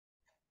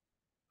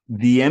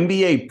The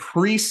NBA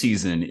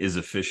preseason is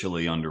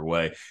officially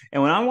underway.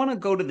 And when I want to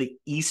go to the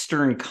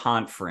Eastern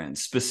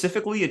Conference,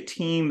 specifically a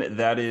team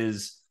that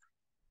is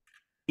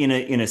in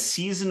a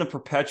season of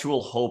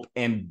perpetual hope,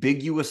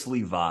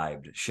 ambiguously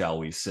vibed, shall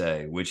we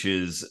say, which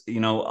is,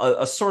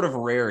 a sort of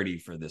rarity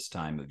for this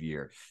time of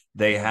year.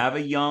 They have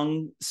a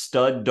young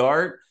stud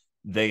dart.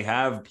 They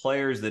have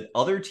players that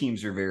other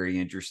teams are very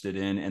interested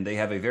in, and they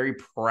have a very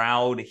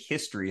proud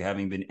history,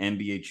 having been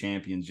NBA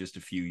champions just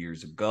a few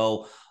years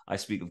ago. I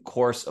speak, of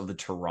course, of the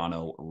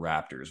Toronto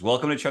Raptors.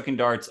 Welcome to Chucking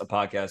Darts, a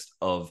podcast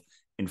of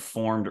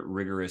informed,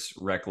 rigorous,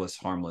 reckless,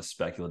 harmless,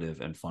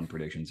 speculative, and fun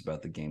predictions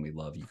about the game we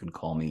love. You can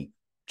call me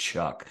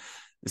Chuck.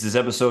 This is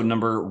episode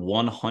number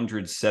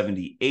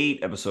 178.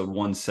 Episode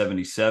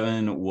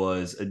 177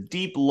 was a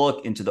deep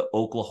look into the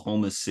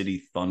Oklahoma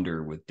City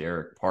Thunder with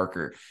Derek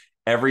Parker,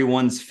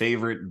 everyone's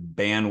favorite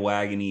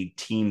bandwagony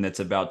team that's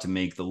about to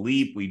make the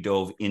leap. We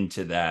dove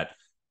into that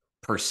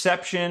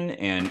perception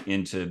and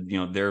into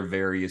their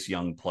various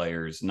young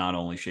players, not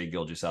only Shai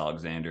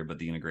Gilgeous-Alexander, but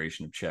the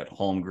integration of Chet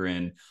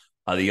Holmgren,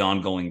 the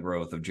ongoing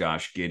growth of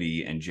Josh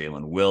Giddey and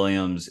Jalen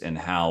Williams, and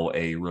how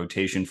a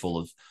rotation full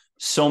of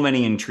so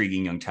many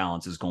intriguing young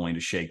talents is going to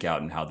shake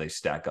out and how they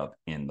stack up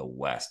in the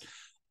West.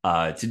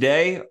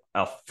 Today,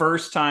 a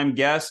first-time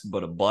guest,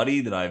 but a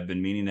buddy that I've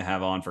been meaning to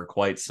have on for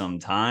quite some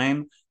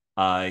time.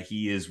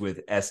 He is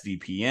with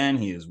SDPN.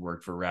 He has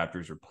worked for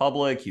Raptors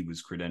Republic. He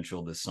was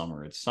credentialed this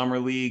summer at Summer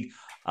League.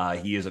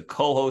 He is a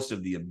co-host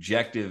of the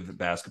Objective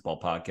Basketball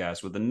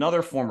Podcast with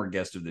another former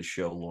guest of this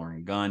show,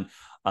 Lauren Gunn.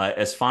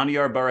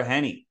 Esfandiar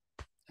Baraheni.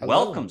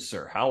 Hello. Welcome,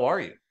 sir. How are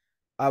you?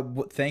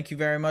 Thank you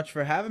very much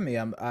for having me.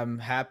 I'm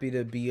happy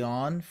to be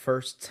on.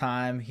 First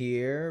time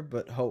here,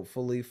 but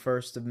hopefully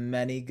first of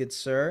many, good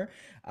sir.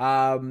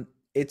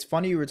 It's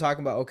funny you were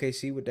talking about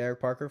OKC with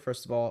Derek Parker.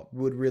 First of all,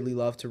 would really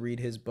love to read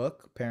his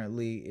book.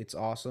 Apparently, it's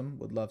awesome.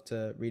 Would love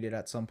to read it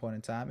at some point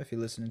in time. If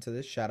you're listening to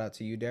this, shout out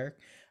to you, Derek.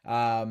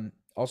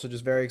 Also,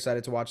 just very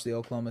excited to watch the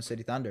Oklahoma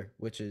City Thunder,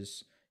 which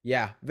is,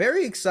 yeah,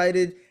 very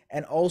excited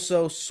and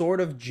also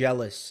sort of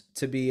jealous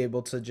to be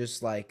able to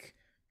just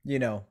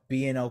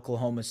be an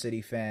Oklahoma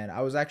City fan.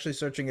 I was actually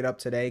searching it up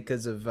today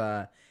because of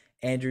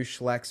Andrew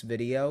Schleck's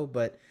video,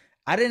 but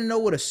I didn't know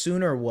what a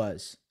Sooner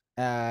was.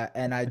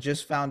 And I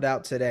just found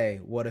out today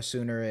what a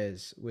Sooner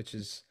is, which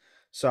is,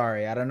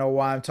 sorry, I don't know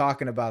why I'm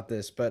talking about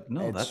this, but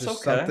No, it's that's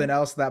just okay. something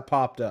else that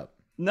popped up.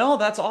 No,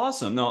 that's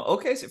awesome. No,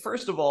 okay. So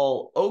first of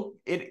all,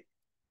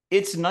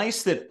 it's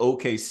nice that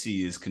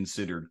OKC is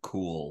considered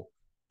cool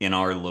in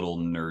our little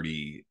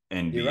nerdy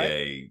You're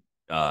right.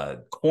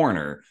 NBA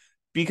corner,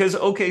 because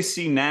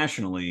OKC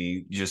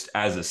nationally, just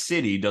as a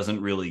city,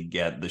 doesn't really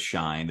get the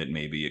shine that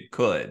maybe it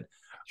could.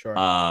 Sure.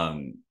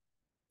 Um,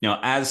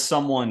 as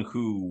someone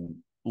who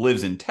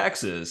lives in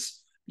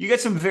Texas, you get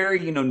some very,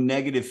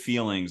 negative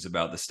feelings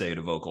about the state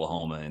of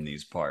Oklahoma in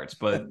these parts,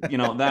 but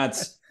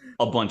that's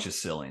a bunch of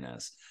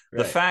silliness. The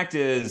Right. fact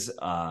is,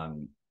 I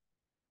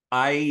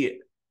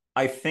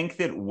I think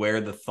that where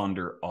the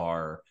Thunder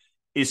are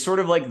is sort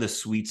of like the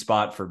sweet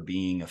spot for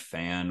being a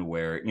fan,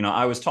 where,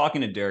 I was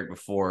talking to Derek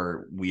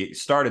before we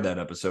started that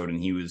episode,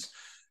 and he was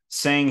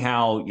saying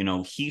how,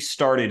 he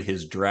started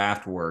his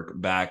draft work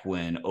back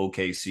when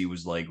OKC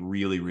was like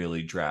really,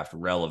 really draft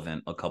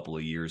relevant a couple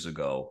of years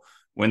ago,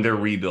 when their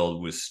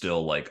rebuild was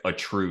still like a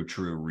true,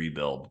 true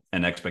rebuild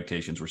and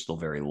expectations were still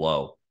very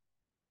low.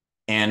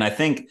 And I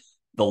think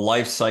the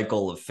life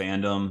cycle of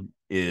fandom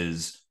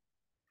is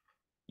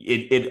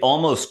it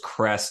almost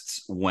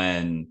crests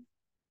when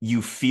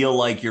you feel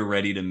like you're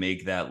ready to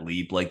make that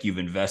leap, like you've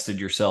invested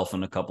yourself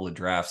in a couple of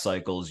draft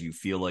cycles, you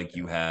feel like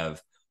you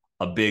have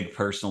a big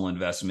personal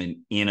investment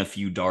in a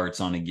few darts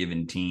on a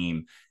given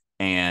team,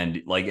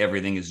 and like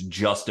everything is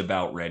just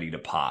about ready to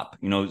pop.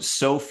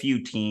 So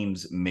few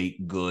teams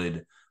make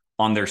good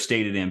on their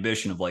stated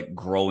ambition of like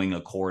growing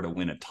a core to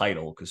win a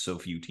title, because so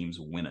few teams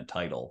win a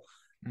title,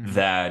 Mhm.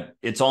 that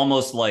it's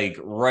almost like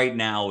right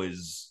now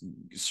is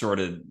sort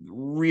of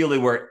really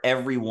where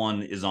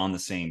everyone is on the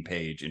same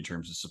page in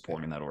terms of Yeah.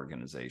 supporting that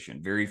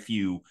organization. Very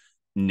few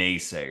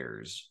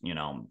naysayers,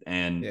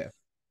 and Yeah.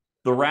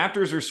 the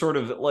Raptors are sort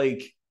of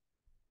like,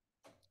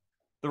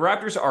 the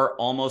Raptors are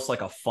almost like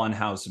a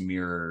funhouse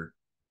mirror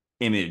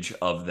image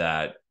of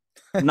that.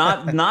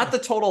 Not the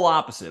total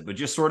opposite, but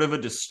just sort of a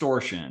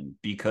distortion, Right.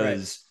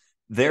 because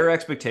their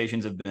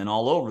expectations have been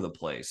all over the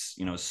place.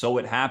 So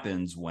it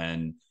happens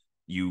when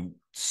you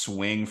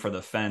swing for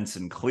the fence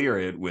and clear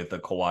it with a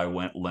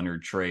Kawhi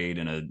Leonard trade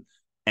and an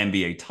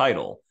NBA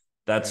title.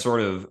 That's Right.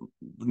 sort of,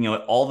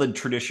 all the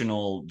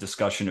traditional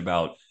discussion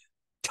about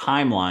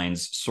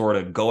timelines sort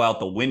of go out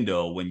the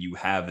window when you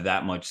have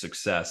that much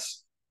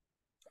success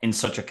in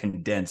such a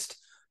condensed,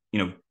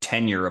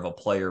 tenure of a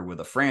player with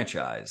a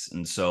franchise.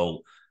 And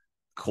so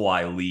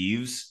Kawhi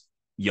leaves,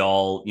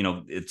 y'all,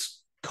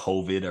 it's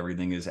COVID,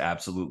 everything is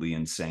absolutely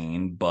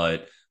insane,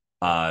 but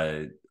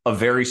a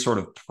very sort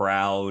of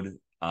proud,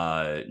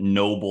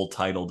 noble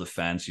title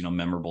defense,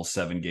 memorable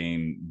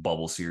 7-game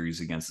bubble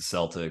series against the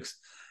Celtics.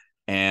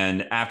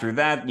 And after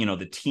that,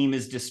 the team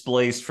is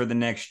displaced for the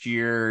next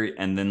year.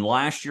 And then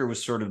last year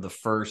was sort of the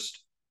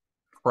first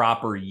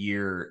proper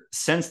year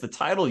since the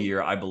title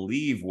year, I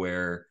believe,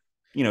 where,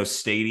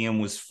 stadium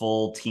was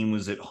full, team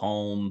was at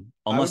home,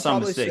 I would unless I'm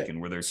probably say mistaken.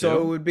 Were there so. It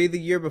two? would be the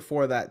year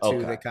before that too.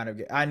 They Okay. kind of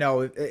get. I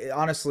know.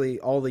 Honestly,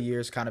 all the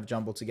years kind of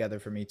jumbled together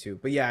for me too.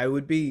 But yeah, it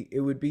would be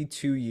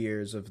 2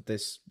 years of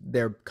this.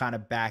 They're kind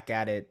of back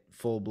at it,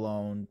 full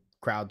blown,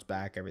 crowds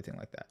back, everything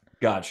like that.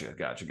 Gotcha.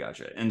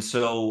 And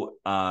so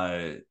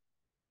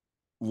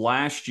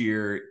last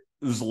year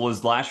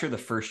was last year the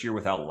first year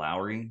without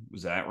Lowry?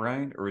 Was that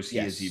right? Or was he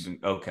as Yes. even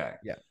okay?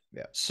 Yeah.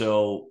 Yeah.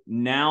 So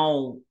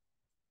now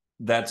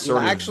that's Well,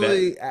 sort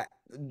of vet.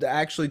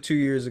 actually 2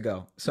 years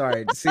ago.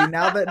 Sorry. See,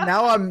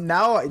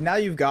 now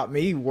you've got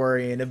me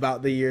worrying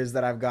about the years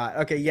that I've got.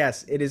 Okay,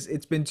 yes, it is.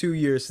 It's been 2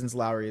 years since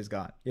Lowry is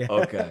gone. Yeah.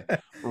 Okay.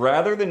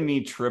 Rather than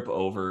me trip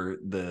over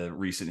the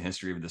recent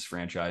history of this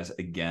franchise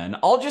again,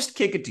 I'll just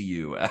kick it to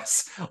you,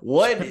 S.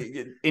 What,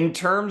 Sure. in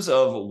terms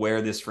of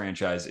where this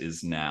franchise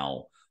is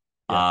now,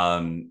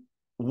 Yeah.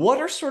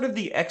 what are sort of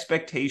the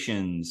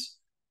expectations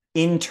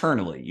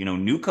internally?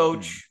 New Mm.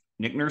 coach,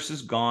 Nick Nurse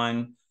is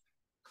gone.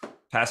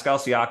 Pascal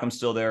Siakam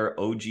still there,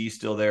 OG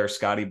still there,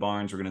 Scottie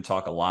Barnes, we're going to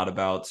talk a lot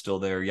about, still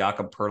there,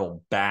 Jakob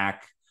Poeltl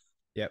back.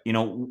 Yep. You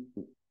know,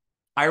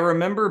 I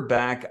remember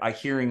back, I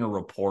hearing a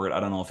report, I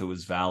don't know if it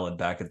was valid,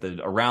 back at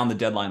around the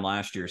deadline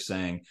last year,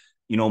 saying,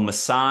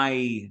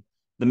 Masai,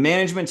 the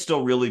management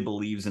still really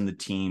believes in the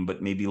team,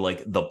 but maybe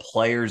like the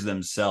players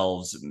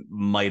themselves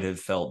might have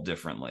felt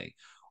differently.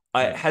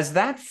 Right. Has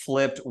that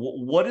flipped?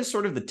 What is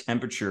sort of the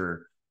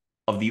temperature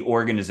of the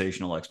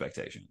organizational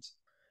expectations?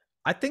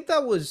 I think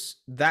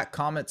that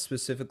comment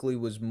specifically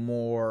was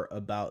more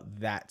about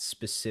that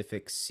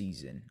specific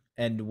season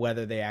and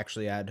whether they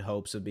actually had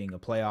hopes of being a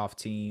playoff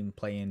team,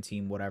 play-in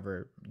team,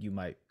 whatever you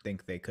might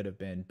think they could have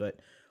been. But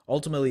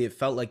ultimately, it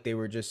felt like they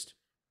were just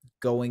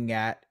going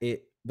at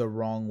it the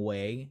wrong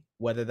way,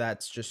 whether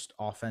that's just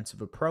offensive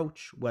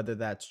approach, whether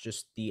that's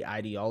just the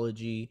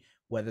ideology,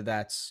 whether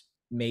that's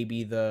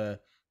maybe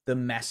the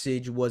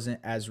message wasn't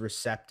as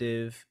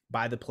receptive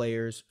by the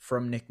players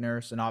from Nick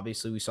Nurse. And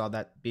obviously, we saw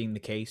that being the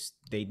case.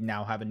 They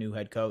now have a new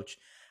head coach.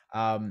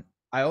 I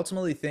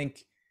ultimately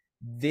think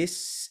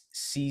this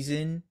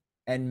season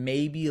and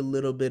maybe a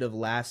little bit of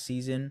last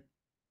season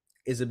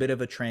is a bit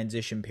of a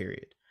transition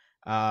period.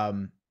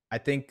 I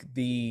think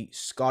the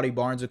Scottie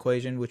Barnes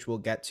equation, which we'll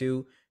get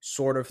to,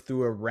 sort of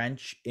threw a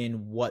wrench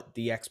in what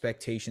the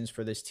expectations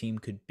for this team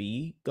could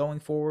be going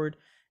forward.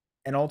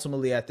 And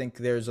ultimately, I think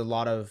there's a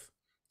lot of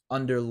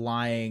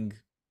underlying,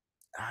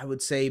 I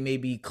would say,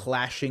 maybe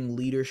clashing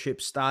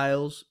leadership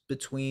styles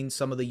between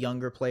some of the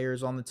younger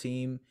players on the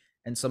team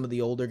and some of the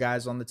older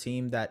guys on the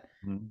team that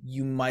Mhm.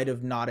 you might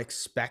have not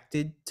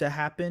expected to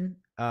happen.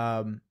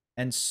 And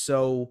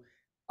so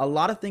a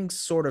lot of things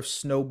sort of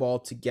snowball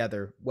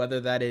together,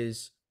 whether that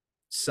is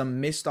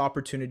some missed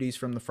opportunities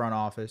from the front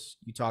office.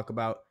 You talk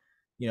about,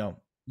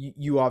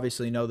 you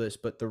obviously know this,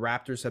 but the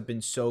Raptors have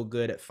been so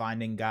good at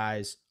finding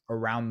guys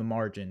around the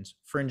margins,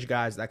 fringe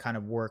guys that kind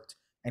of worked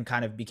and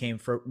kind of became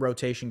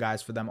rotation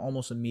guys for them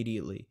almost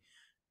immediately.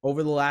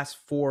 Over the last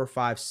 4 or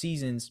 5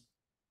 seasons,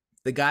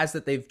 the guys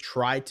that they've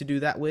tried to do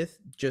that with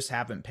just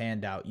haven't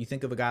panned out. You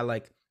think of a guy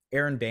like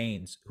Aaron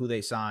Baines, who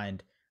they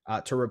signed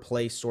to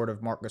replace sort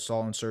of Marc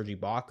Gasol and Serge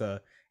Ibaka,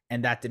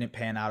 and that didn't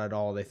pan out at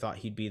all. They thought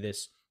he'd be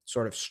this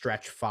sort of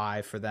stretch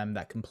five for them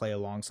that can play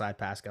alongside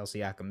Pascal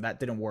Siakam. That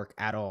didn't work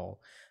at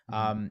all.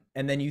 Mhm.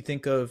 And then you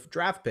think of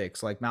draft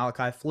picks like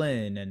Malachi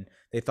Flynn, and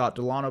they thought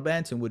Delano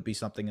Banton would be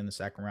something in the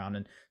second round.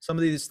 And some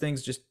of these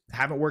things just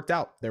haven't worked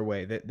out their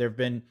way. There have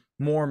been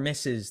more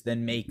misses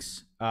than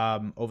makes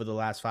over the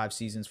last 5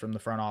 seasons from the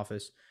front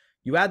office.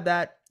 You add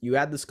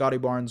the Scottie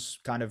Barnes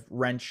kind of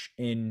wrench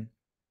in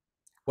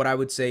what I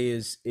would say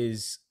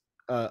is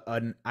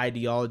an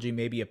ideology,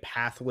 maybe a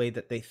pathway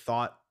that they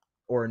thought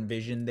or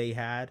envisioned they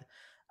had,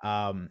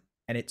 and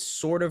it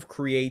sort of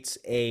creates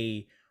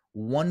a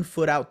 1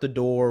 foot out the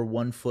door,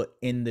 1 foot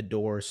in the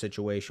door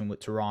situation with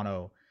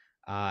Toronto.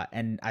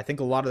 And I think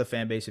a lot of the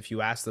fan base, if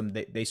you ask them,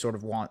 they sort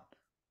of want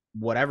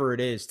whatever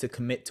it is to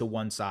commit to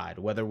one side,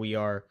 whether we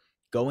are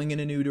going in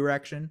a new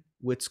direction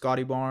with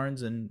Scottie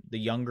Barnes and the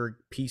younger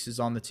pieces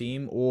on the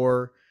team,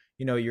 or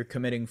you're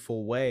committing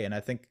full way. And I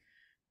think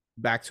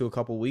back to a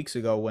couple weeks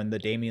ago when the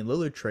Damian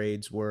Lillard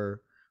trades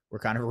were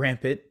kind of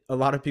rampant, a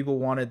lot of people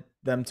wanted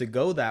them to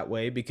go that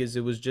way because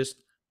it was just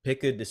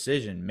pick a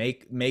decision,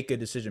 make a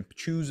decision,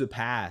 choose a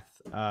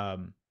path.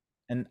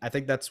 And I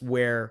think that's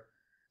where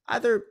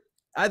either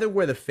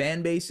where the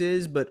fan base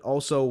is, but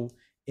also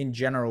in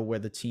general where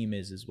the team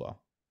is as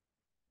well.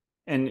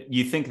 And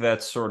you think that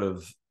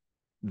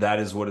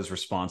is what is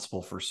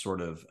responsible for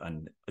sort of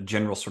a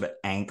general sort of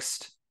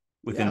angst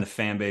within Yeah. the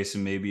fan base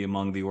and maybe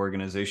among the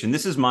organization.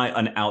 This is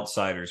an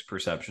outsider's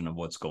perception of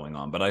what's going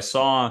on, but I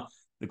saw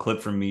the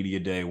clip from Media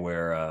Day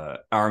where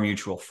our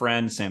mutual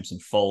friend Samson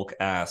Folk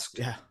asked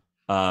Yeah.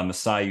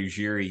 Masai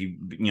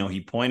Ujiri.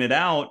 He pointed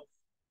out,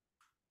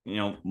 you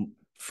know,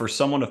 for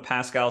someone of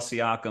Pascal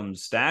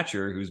Siakam's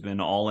stature, who's been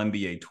All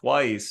NBA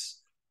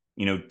twice,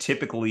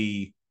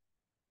 typically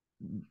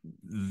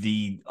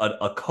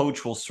a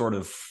coach will sort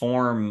of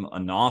form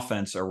an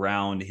offense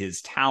around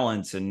his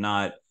talents and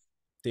not,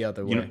 The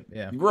other you know, way.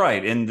 Yeah.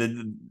 right.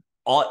 And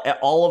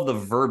all of the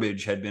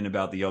verbiage had been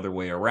about the other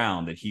way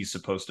around, that he's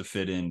supposed to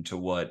fit into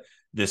what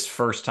this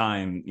first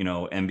time,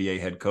 NBA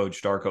head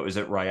coach Darko, is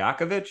it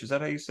Rajakovic? Is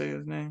that how you say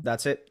his name?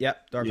 That's it.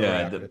 Yep. Darko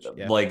Yeah, Rajakovic.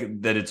 Yeah.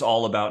 like that it's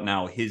all about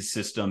now his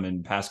system,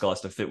 and Pascal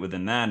has to fit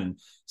within that. And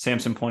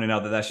Samson pointed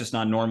out that that's just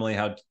not normally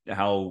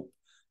how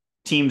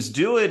teams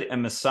do it.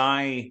 And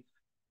Masai,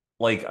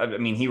 like, I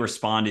mean, he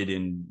responded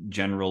in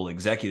general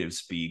executive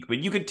speak, but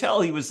you could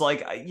tell he was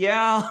like,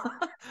 yeah,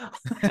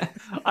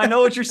 I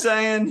know what you're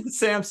saying,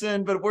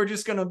 Samson, but we're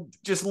just gonna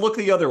just look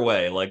the other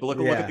way. Like, look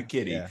at the Yeah.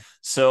 kitty. Yeah.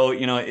 So,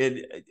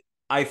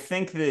 I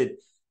think that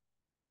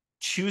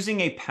choosing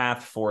a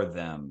path for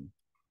them,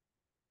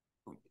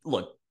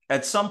 look,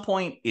 at some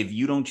point, if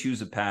you don't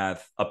choose a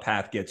path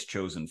gets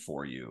chosen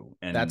for you.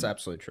 That's And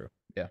absolutely true.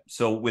 Yeah.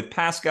 so with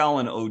Pascal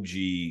and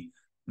OG,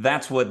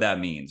 that's what that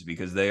means,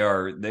 because they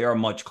are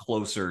much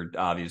closer,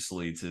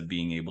 obviously, to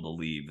being able to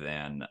leave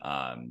than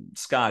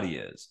Scottie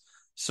is. Right.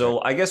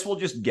 So I guess we'll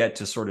just get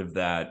to sort of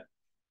that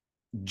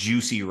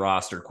juicy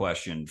roster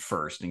question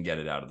first and get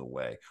it out of the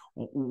way.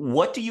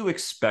 What do you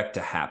expect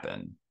to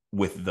happen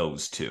with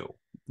those two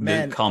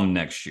that Man, come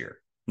next year,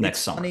 next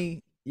it's summer?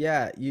 funny.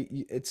 Yeah,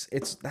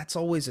 it's that's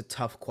always a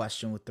tough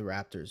question with the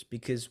Raptors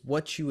because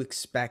what you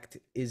expect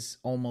is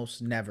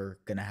almost never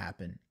gonna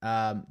happen.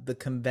 The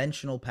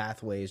conventional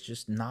pathway is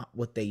just not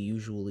what they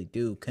usually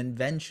do.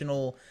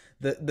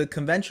 The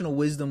conventional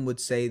wisdom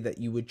would say that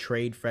you would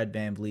trade Fred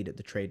VanVleet at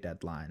the trade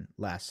deadline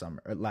last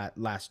summer or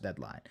last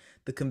deadline.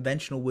 The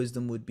conventional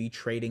wisdom would be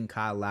trading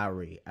Kyle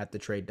Lowry at the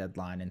trade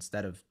deadline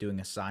instead of doing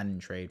a sign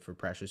and trade for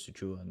Precious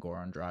Achiuwa and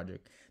Goran Dragic.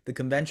 The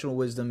conventional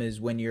wisdom is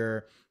when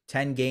you're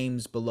 10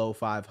 games below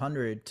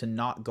 500 to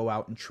not go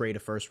out and trade a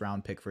first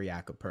round pick for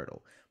Jakob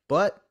Poeltl.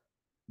 But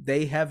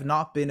they have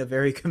not been a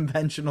very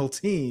conventional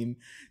team.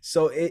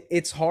 So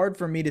it's hard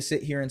for me to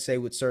sit here and say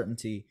with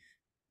certainty,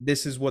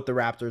 this is what the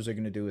Raptors are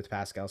going to do with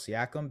Pascal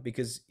Siakam,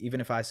 because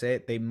even if I say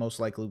it, they most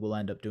likely will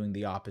end up doing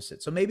the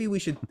opposite. So maybe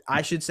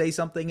I should say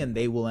something and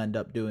they will end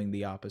up doing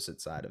the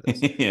opposite side of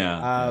this. Yeah,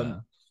 yeah.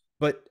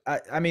 But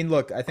I mean,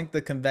 look, I think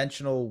the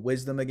conventional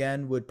wisdom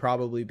again would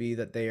probably be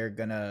that they are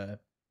going to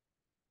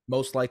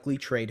most likely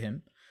trade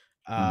him.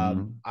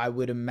 Mm-hmm. I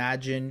would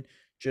imagine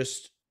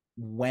just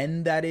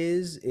when that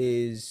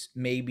is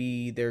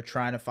maybe they're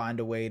trying to find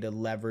a way to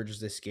leverage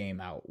this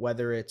game out,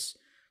 whether it's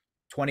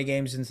 20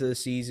 games into the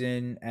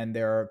season and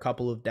there are a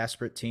couple of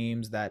desperate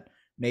teams that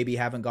maybe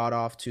haven't got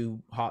off to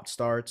hot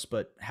starts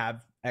but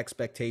have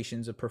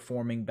expectations of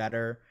performing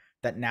better,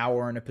 that now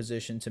are in a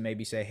position to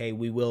maybe say, hey,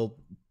 we will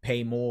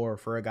pay more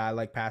for a guy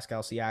like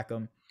Pascal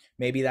Siakam.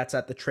 Maybe that's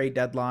at the trade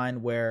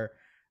deadline where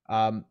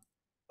um,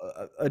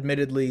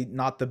 admittedly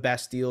not the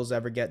best deals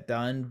ever get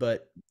done,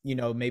 but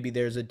maybe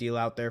there's a deal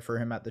out there for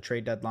him at the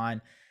trade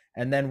deadline.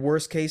 And then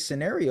worst case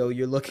scenario,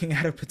 you're looking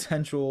at a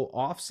potential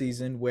off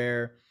season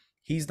where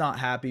he's not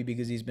happy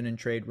because he's been in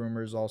trade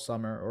rumors all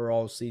summer or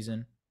all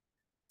season,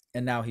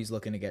 and now he's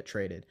looking to get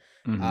traded.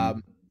 Mm-hmm.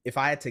 If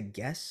I had to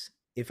guess,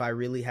 if I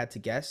really had to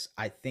guess,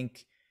 I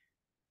think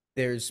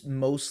there's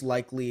most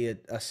likely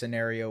a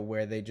scenario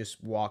where they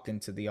just walk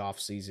into the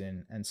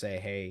offseason and say,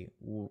 hey,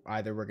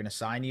 either we're going to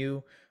sign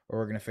you or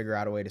we're going to figure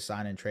out a way to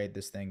sign and trade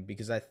this thing.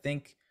 Because I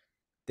think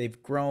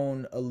they've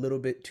grown a little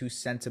bit too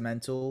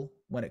sentimental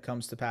when it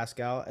comes to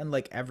Pascal. And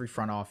like every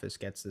front office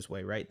gets this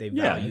way, right? They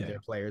Yeah, value yeah. their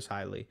players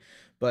highly.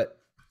 But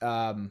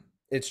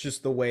it's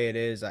just the way it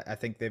is. I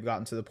think they've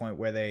gotten to the point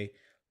where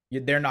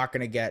they're not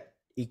going to get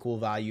equal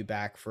value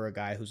back for a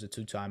guy who's a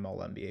two-time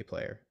All-NBA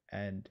player.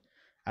 And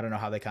I don't know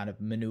how they kind of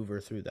maneuver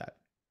through that.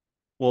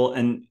 Well,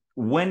 and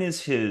what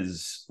is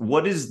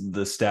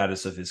the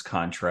status of his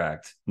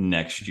contract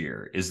next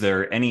year? Is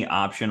there any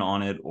option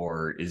on it,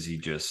 or is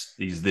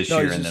he's this No,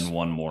 year he's and then just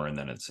one more and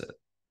then it's it?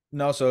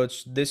 no. So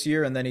it's this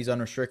year, and then he's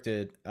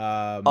unrestricted.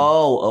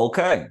 Oh,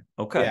 okay.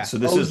 Okay. Yeah, So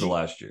this is the OG.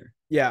 last year.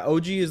 Yeah,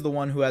 OG is the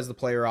one who has the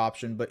player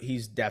option, but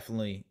he's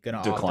definitely gonna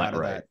opt Decline. out of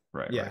Right. that.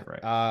 Right. Yeah.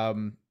 Right.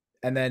 Right.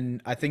 And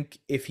then I think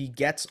if he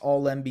gets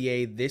All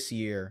NBA this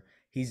year,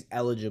 he's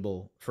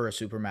eligible for a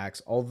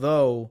supermax.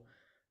 Although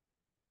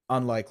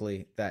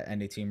unlikely that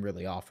any team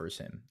really offers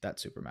him that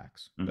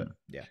supermax. But Mhm.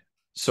 yeah.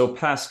 So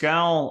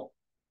Pascal,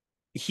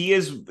 he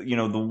is,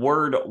 the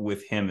word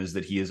with him is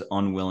that he is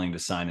unwilling to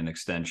sign an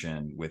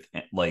extension with,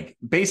 like,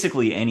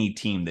 basically any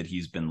team that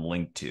he's been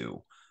linked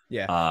to.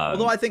 Yeah.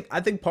 Although Um,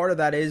 I think part of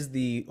that is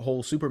the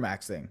whole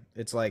supermax thing.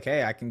 It's like,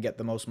 hey, I can get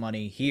the most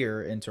money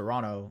here in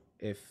Toronto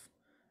if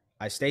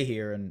I stay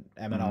here and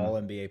am an all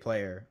mhm. NBA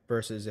player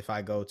versus if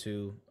I go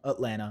to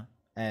Atlanta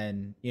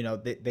and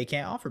they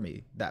can't offer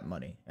me that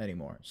money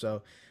anymore.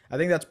 So I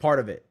think that's part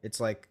of it.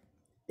 It's like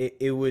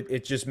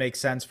it just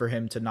makes sense for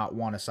him to not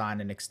want to sign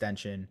an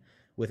extension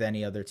with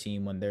any other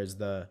team when there's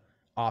the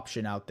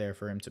option out there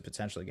for him to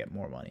potentially get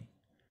more money.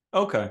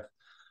 Okay.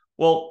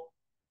 Well,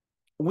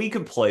 we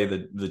could play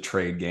the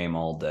trade game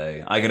all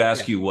day. I could Yeah.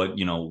 ask you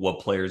what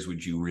players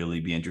would you really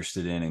be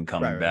interested in Right.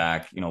 coming Right.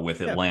 back?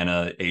 With Yeah.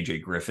 Atlanta, AJ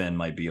Griffin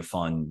might be a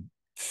fun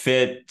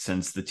fit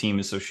since the team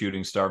is so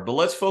shooting star. But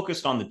let's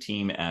focus on the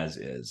team as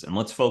is, and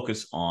let's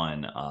focus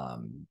on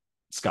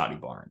Scottie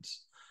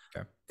Barnes.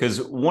 Okay.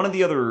 Because one of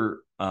the other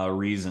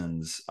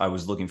reasons I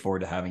was looking forward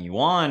to having you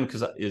on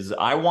is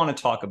I want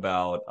to talk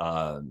about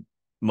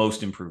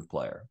most improved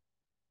player,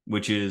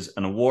 which is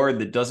an award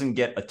that doesn't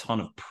get a ton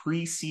of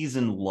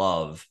preseason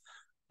love.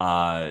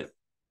 Uh,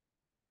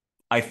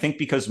 I think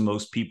because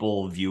most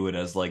people view it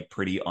as like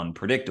pretty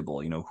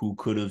unpredictable. Who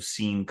could have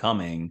seen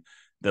coming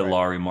that Right.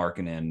 Lauri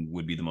Markkanen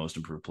would be the most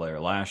improved player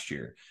last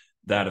year? Yeah.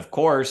 That, of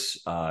course,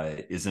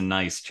 is a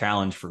nice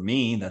challenge for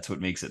me. That's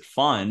what makes it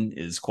fun,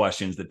 is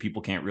questions that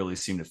people can't really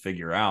seem to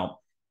figure out.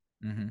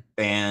 Mm-hmm.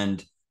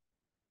 And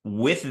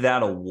with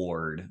that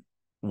award,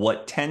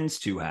 what tends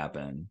to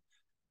happen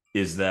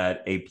is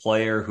that a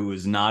player who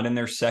is not in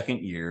their second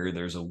year,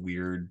 there's a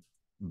weird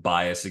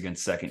bias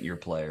against second year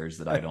players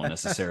that I don't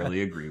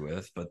necessarily agree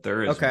with, but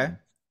there is Okay. one.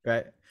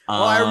 Right.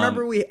 Well, Um,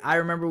 I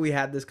remember we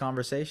had this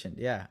conversation.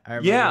 Yeah, I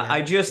remember yeah, we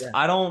had it. Yeah.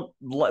 I don't,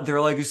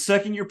 they're like,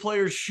 second year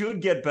players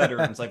should get better.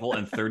 And it's like, well,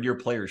 and third year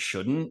players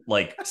shouldn't,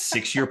 like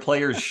 6 year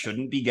players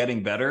shouldn't be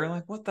getting better.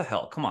 Like, what the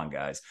hell? Come on,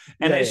 guys.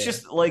 And Yeah. it's Yeah.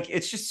 just like,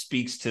 it just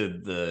speaks to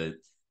the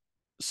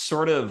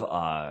sort of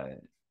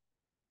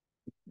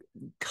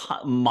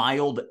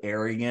mild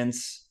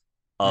arrogance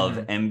of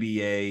Mm-hmm.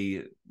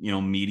 NBA,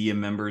 media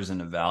members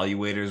and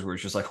evaluators, where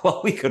it's just like,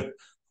 well,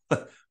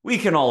 we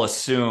can all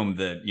assume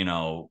that,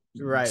 Right.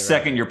 Right.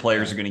 second Right. year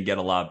players Yeah. are going to get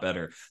a lot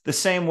better. The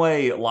same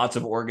way lots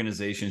of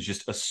organizations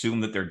just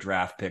assume that their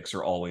draft picks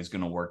are always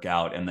going to work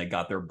out and they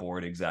got their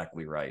board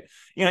exactly right.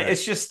 Right.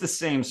 It's just the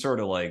same sort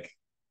of like,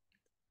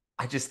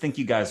 I just think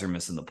you guys are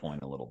missing the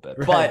point a little bit.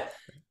 Right. But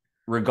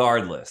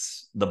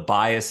regardless, the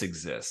bias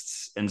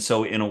exists. And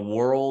so, in a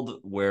world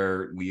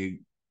where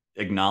we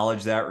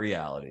acknowledge that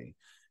reality,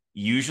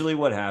 usually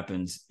what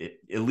happens,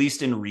 at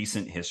least in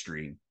recent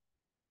history,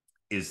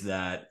 is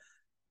that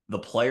the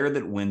player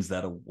that wins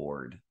that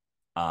award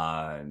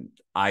uh,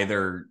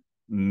 either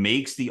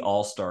makes the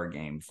All-Star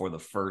game for the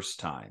first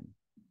time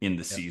in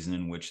the Yep. season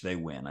in which they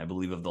win. I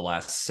believe of the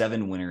last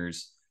 7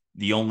 winners,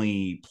 the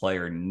only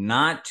player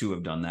not to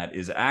have done that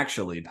is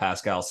actually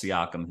Pascal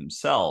Siakam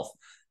himself.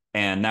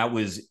 And that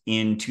was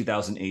in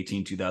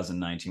 2018,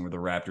 2019, where the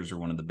Raptors are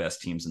one of the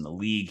best teams in the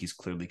league. He's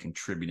clearly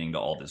contributing to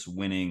all this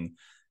winning.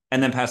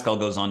 And then Pascal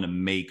goes on to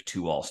make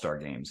 2 All-Star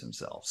games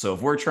himself. So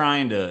if we're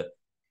trying to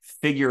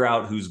figure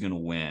out who's going to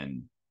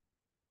win,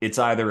 it's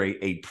either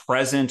a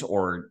present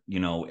or,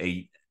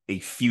 a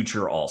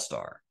future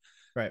All-Star.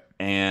 Right.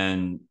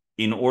 And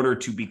in order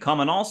to become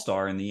an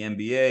All-Star in the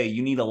NBA,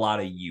 you need a lot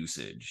of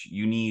usage.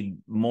 You need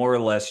more or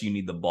less, you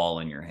need the ball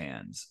in your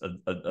hands, a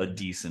Mm-hmm.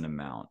 decent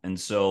amount. And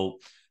so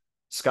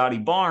Scottie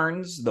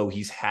Barnes, though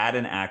he's had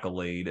an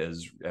accolade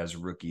as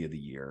rookie of the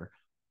year,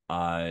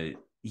 uh,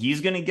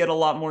 he's going to get a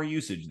lot more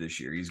usage this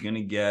year. He's going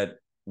to get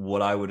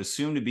what I would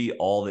assume to be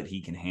all that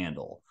he can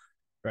handle.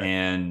 Right.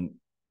 And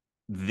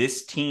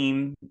this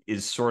team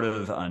is sort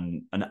of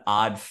an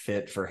odd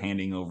fit for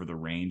handing over the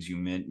reins. You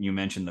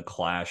mentioned the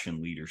clash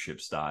in leadership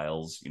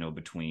styles,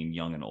 between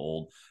young and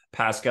old.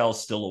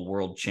 Pascal's still a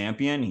world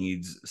champion.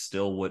 He's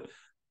still what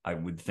I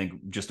would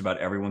think just about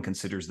everyone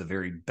considers the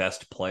very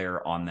best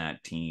player on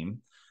that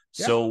team.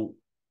 Yeah. So,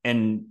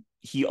 and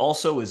he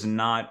also is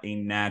not a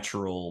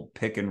natural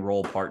pick and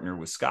roll partner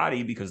with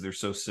Scottie because they're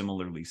so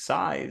similarly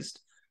sized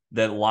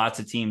that lots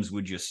of teams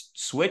would just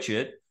switch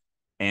it. Mm-hmm.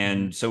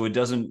 And so it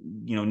doesn't,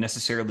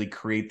 necessarily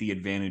create the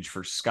advantage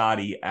for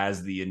Scottie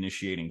as the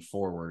initiating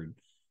forward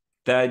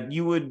that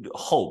you would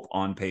hope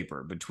on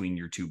paper between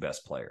your two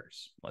best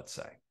players, let's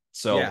say. Yeah.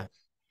 So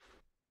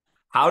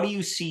how do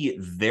you see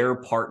their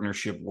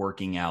partnership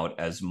working out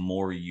as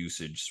more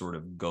usage sort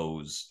of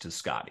goes to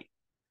Scottie?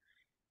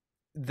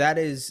 That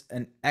is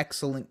an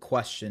excellent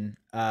question.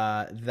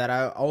 That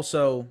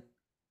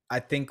I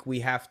think we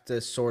have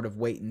to sort of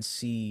wait and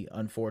see,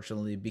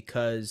 unfortunately,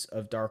 because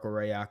of Darko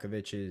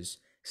Rajakovic's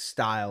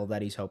style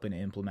that he's hoping to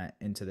implement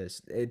into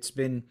this. It's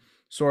been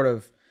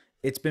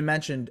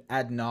mentioned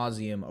ad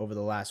nauseum over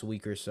the last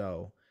week or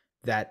so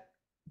that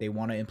they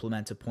want to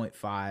implement a point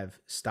 0.5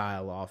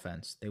 style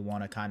offense. They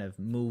want to kind of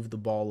move the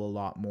ball a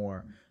lot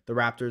more. The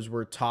Raptors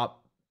were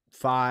top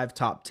 5,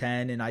 top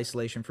 10 in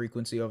isolation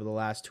frequency over the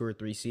last 2 or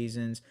 3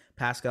 seasons.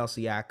 Pascal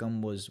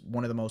Siakam was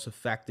one of the most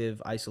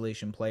effective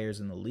isolation players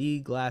in the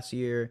league last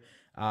year.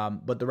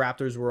 But the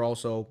Raptors were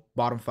also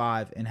bottom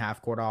 5 in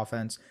half court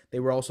offense.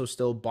 They were also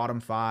still bottom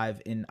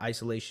 5 in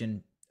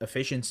isolation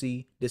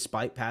efficiency,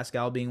 despite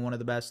Pascal being one of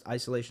the best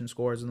isolation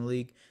scorers in the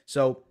league.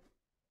 So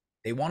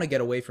they want to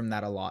get away from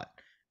that a lot.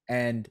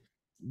 And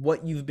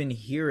what you've been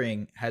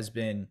hearing has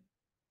been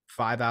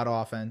 5-out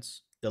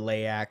offense,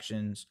 delay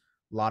actions,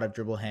 a lot of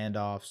dribble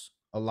handoffs,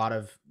 a lot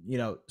of,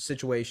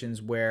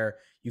 situations where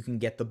you can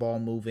get the ball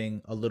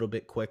moving a little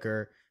bit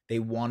quicker. They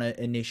want to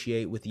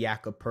initiate with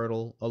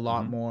Poeltl a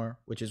lot more,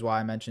 which is why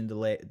I mentioned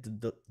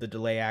the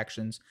delay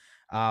actions.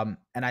 And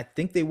I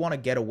think they want to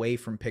get away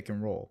from pick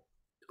and roll.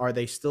 Are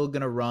they still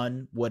going to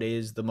run what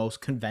is the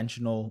most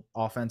conventional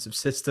offensive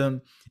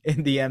system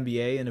in the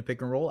NBA in a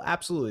pick and roll?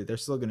 Absolutely. They're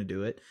still going to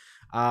do it.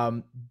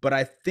 But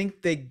I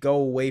think they go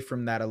away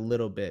from that a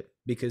little bit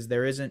because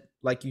there isn't,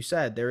 like you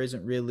said, there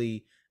isn't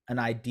really an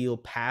ideal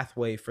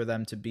pathway for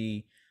them to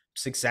be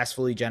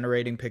successfully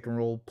generating pick and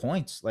roll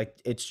points. Like,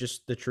 it's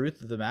just the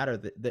truth of the matter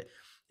that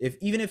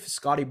even if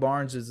Scottie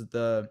Barnes is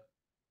the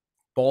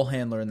ball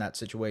handler in that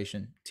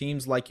situation,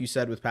 teams, like you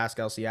said with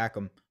Pascal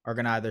Siakam, are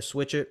going to either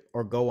switch it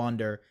or go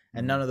under,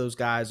 and none of those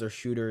guys are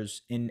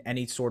shooters in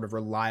any sort of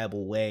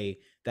reliable way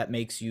that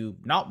makes you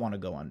not want to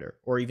go under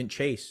or even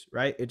chase,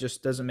 right? It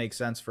just doesn't make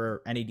sense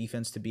for any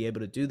defense to be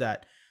able to do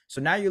that.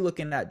 So now you're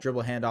looking at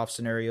dribble handoff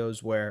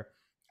scenarios where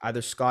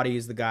either Scottie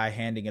is the guy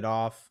handing it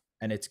off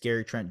and it's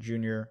Gary Trent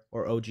Jr.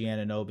 or OG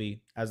Anunoby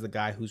as the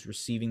guy who's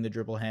receiving the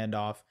dribble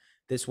handoff.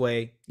 This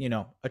way,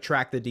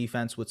 attract the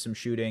defense with some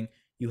shooting.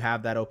 You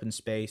have that open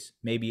space.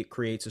 Maybe it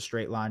creates a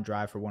straight line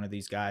drive for one of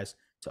these guys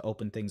to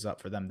open things up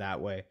for them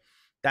that way.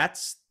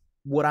 That's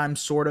what I'm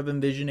sort of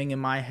envisioning in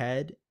my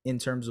head in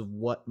terms of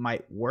what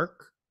might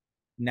work.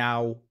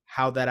 Now,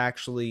 how that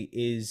actually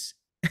is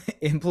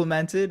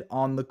implemented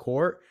on the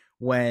court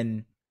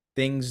when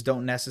things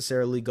don't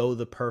necessarily go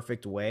the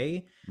perfect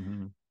way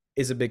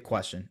is a big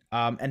question.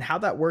 And how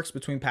that works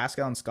between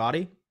Pascal and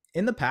Scottie,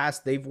 in the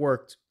past, they've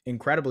worked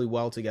incredibly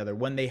well together.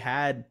 When they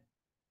had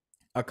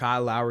a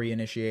Kyle Lowry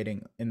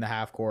initiating in the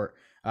half court.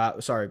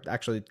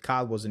 Actually,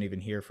 Kyle wasn't even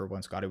here for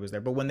when Scottie was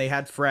there. But when they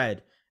had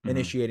Fred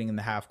initiating in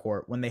the half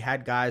court, when they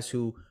had guys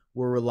who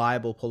were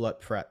reliable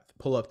pull-up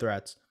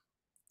threats,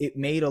 it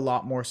made a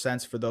lot more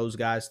sense for those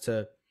guys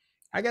to,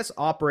 I guess,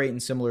 operate in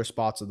similar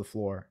spots of the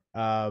floor.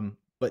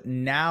 But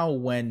now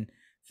when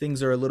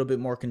things are a little bit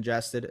more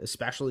congested,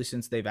 especially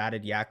since they've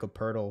added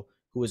Poeltl,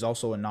 who is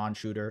also a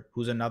non-shooter,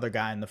 who's another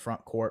guy in the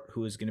front court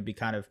who is going to be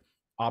kind of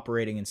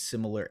operating in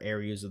similar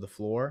areas of the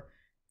floor,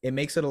 it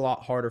makes it a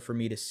lot harder for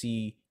me to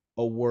see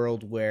a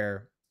world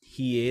where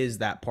he is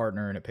that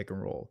partner in a pick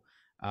and roll.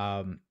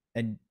 And,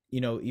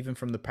 even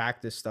from the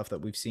practice stuff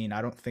that we've seen,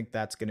 I don't think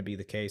that's going to be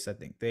the case. I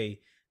think they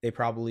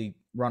probably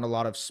run a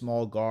lot of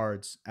small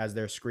guards as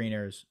their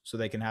screeners so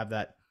they can have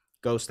that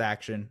ghost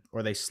action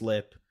or they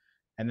slip.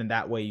 And then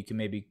that way you can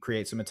maybe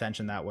create some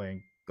attention that way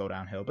and go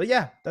downhill. But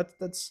yeah,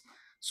 that's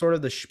sort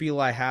of the spiel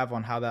I have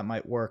on how that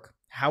might work.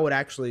 How it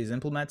actually is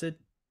implemented,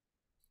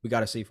 we got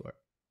to see for it.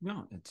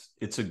 No,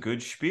 it's a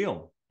good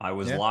spiel. I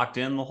was locked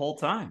in the whole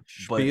time.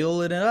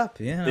 Spiel it up,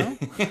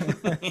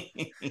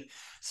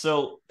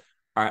 So,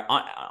 all right,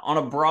 on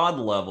a broad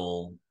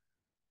level,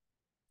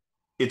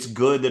 it's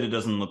good that it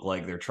doesn't look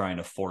like they're trying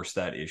to force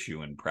that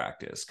issue in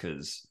practice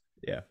because,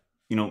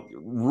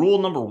 rule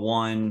number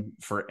one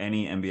for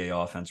any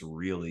NBA offense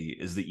really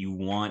is that you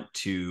want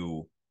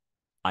to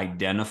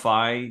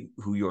identify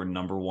who your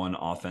number one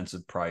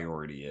offensive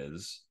priority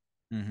is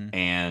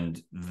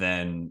and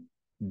then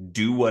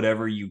do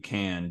whatever you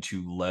can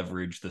to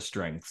leverage the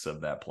strengths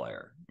of that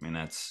player. I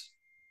mean,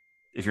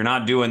 if you're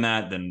not doing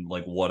that, then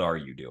like, what are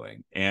you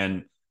doing?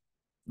 And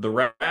the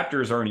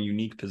Raptors are in a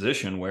unique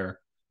position where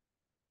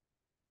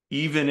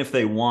even if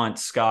they want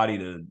Scottie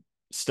to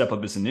step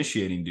up his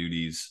initiating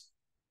duties,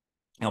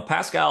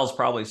 Pascal is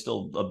probably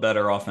still a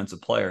better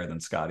offensive player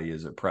than Scottie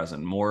is at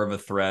present, more of a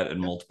threat at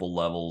multiple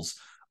levels,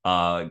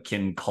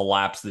 can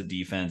collapse the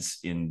defense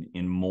in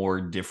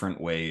more different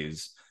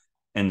ways.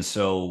 And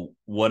so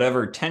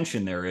whatever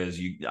tension there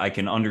is, I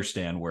can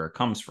understand where it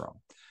comes from.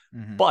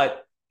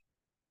 But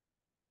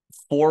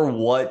for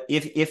what,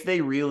 if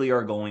they really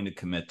are going to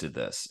commit to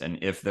this, and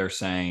if they're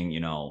saying,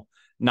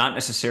 not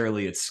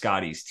necessarily it's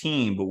Scottie's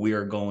team, but we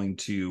are going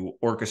to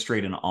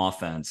orchestrate an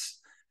offense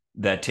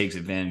that takes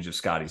advantage of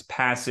Scottie's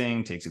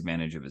passing, takes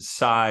advantage of his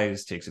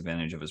size, takes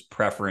advantage of his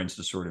preference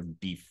to sort of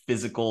be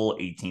physical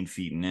 18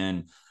 feet and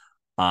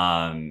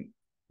in,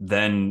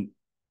 then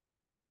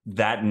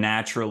that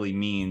naturally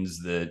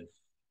means that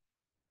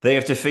they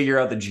have to figure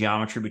out the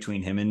geometry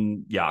between him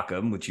and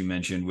Siakam, which you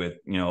mentioned with,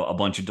 a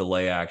bunch of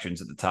delay actions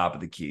at the top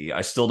of the key.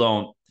 I still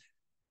don't,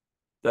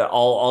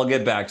 I'll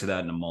get back to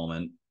that in a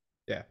moment.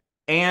 Yeah.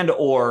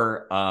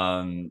 Or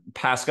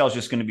Pascal's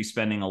just going to be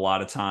spending a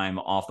lot of time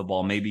off the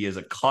ball, maybe as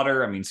a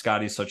cutter. I mean,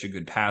 Scottie's such a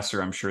good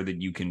passer. I'm sure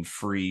that you can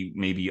free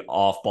maybe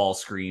off ball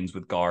screens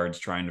with guards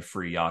trying to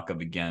free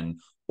Siakam again,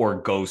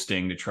 or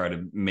ghosting to try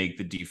to make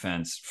the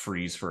defense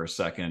freeze for a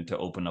second to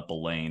open up a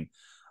lane.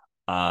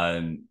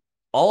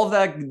 All of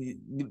that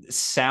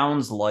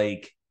sounds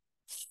like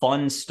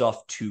fun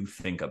stuff to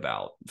think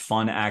about,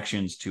 fun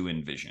actions to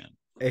envision.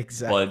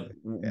 Exactly.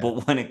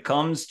 But when it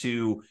comes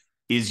to,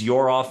 is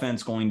your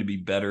offense going to be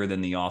better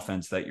than the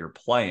offense that you're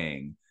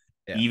playing,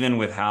 even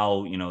with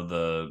how,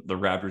 the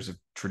Raptors have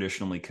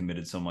traditionally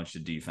committed so much to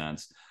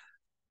defense?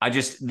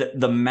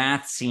 The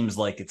math seems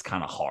like it's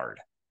kind of hard.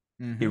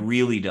 It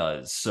really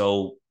does.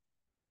 So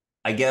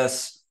I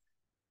guess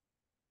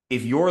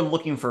if you're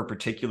looking for a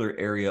particular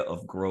area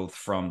of growth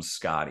from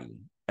Scottie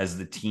as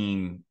the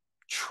team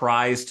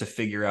tries to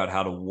figure out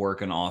how to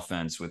work an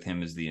offense with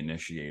him as the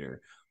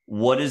initiator,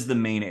 what is the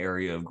main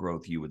area of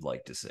growth you would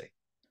like to see?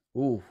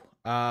 Ooh,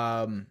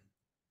 um,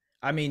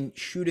 I mean,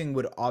 shooting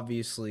would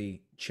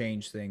obviously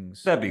change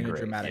things That'd be in a great.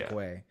 dramatic Yeah.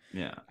 way.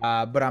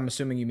 Yeah. But I'm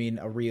assuming you mean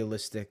a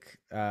realistic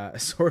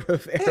sort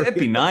of It'd area.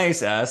 be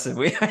nice, Ass.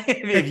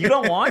 If you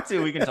don't want to,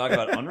 we can talk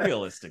about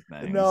unrealistic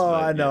things. No,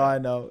 I But know, yeah. I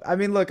know. I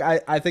mean, look,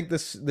 I think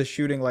the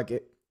shooting, like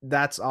it,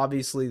 that's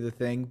obviously the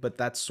thing, but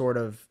that's sort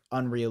of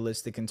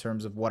unrealistic in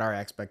terms of what our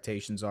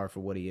expectations are for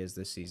what he is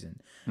this season.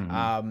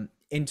 Mm-hmm.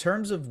 In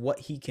terms of what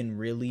he can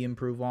really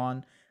improve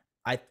on,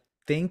 I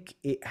think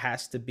it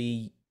has to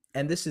be,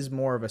 and this is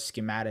more of a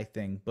schematic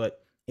thing, but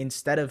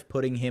instead of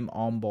putting him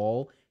on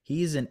ball,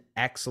 he is an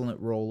excellent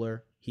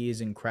roller. He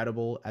is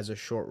incredible as a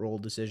short roll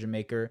decision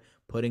maker,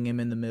 putting him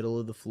in the middle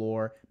of the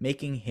floor,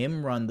 making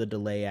him run the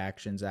delay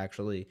actions.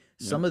 Actually,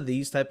 Yep. some of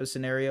these type of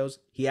scenarios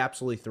he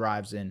absolutely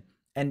thrives in.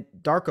 And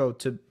Darko,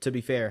 to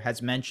be fair,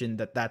 has mentioned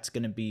that that's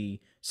going to be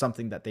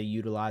something that they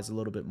utilize a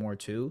little bit more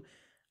too.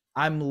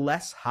 I'm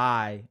less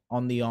high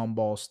on the on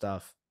ball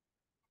stuff.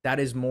 That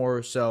is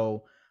more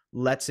so,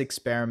 let's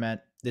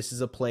experiment. This is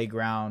a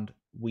playground.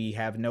 We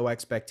have no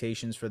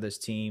expectations for this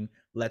team.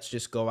 Let's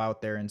just go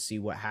out there and see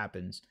what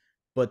happens.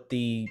 But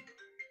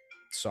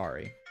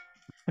sorry,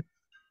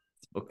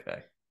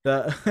 Okay.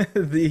 the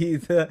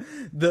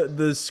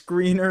the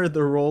screener,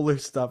 the roller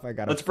stuff. I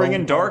got a Let's bring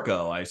phone in call.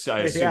 Darko. I assume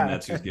Yeah,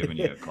 that's who's giving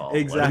you a call. Let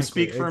him exactly,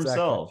 speak for exactly.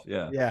 himself.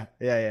 Yeah. Yeah,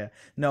 yeah, yeah.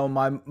 No,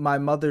 my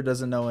mother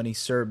doesn't know any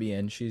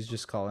Serbian. She's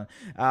just calling.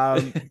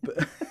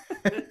 But,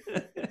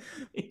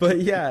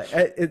 but yeah,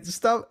 it's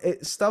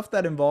stuff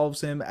that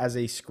involves him as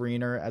a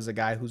screener, as a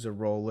guy who's a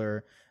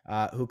roller,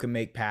 who can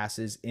make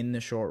passes in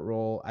the short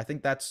roll. I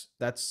think that's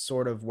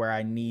sort of where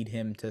I need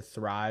him to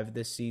thrive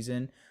this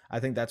season. I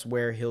think that's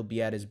where he'll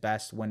be at his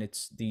best when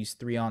it's these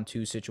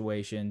 3-on-2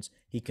 situations.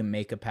 He can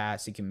make a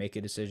pass, he can make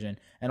a decision,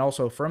 and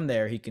also from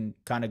there he can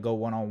kind of go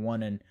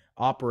 1-on-1 and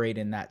operate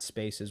in that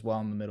space as well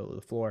in the middle of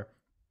the floor.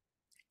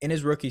 In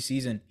his rookie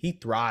season, he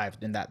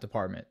thrived in that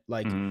department.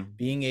 Like Mm-hmm.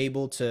 being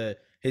able to,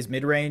 his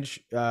mid range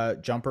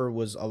jumper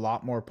was a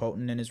lot more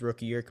potent in his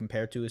rookie year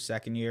compared to his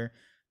second year.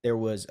 There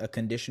was a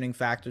conditioning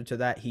factor to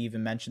that. He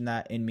even mentioned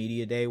that in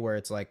media day, where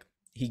it's like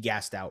he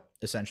gassed out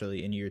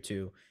essentially in year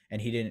two,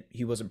 and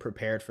he wasn't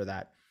prepared for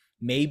that.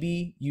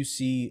 Maybe you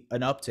see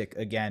an uptick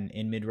again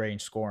in mid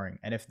range scoring,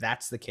 and if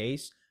that's the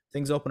case,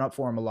 things open up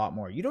for him a lot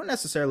more. You don't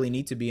necessarily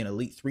need to be an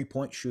elite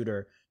 3-point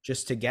shooter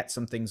just to get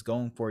some things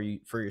going for you,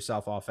 for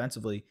yourself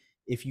offensively.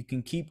 If you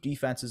can keep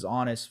defenses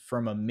honest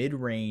from a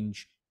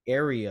mid-range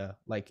area,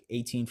 like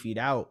 18 feet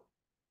out,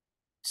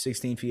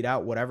 16 feet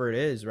out, whatever it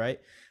is, right?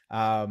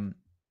 Um,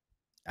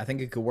 I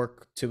think it could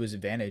work to his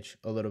advantage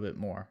a little bit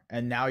more.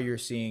 And now you're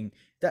seeing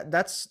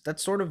that's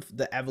sort of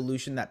the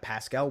evolution that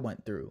Pascal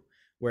went through,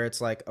 where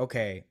it's like,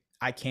 okay,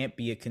 I can't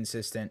be a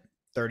consistent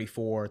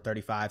 34,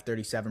 35,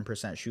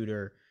 37%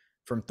 shooter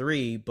from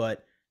three,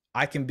 but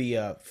I can be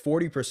a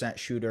 40%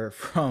 shooter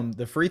from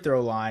the free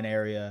throw line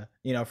area,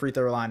 free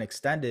throw line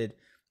extended.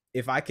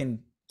 If I can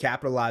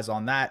capitalize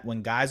on that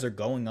when guys are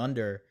going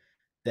under,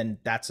 then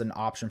that's an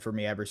option for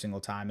me every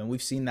single time. And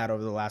we've seen that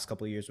over the last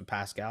couple of years with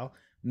Pascal.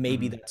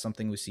 Maybe Mm-hmm. that's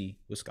something we see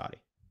with Scottie.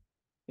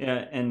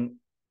 Yeah. And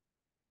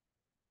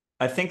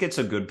I think it's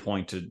a good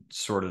point to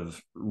sort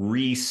of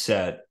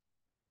reset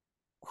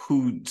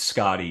who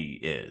Scottie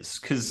is.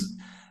 Because,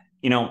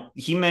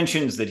 he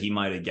mentions that he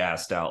might have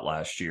gassed out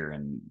last year.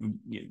 And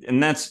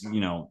that's,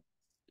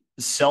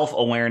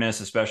 self-awareness,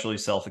 especially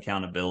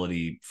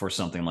self-accountability for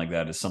something like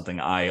that, is something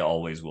I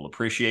always will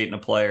appreciate in a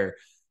player.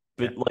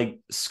 Yeah. But like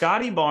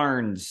Scottie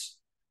Barnes,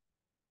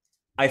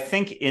 I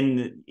think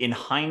in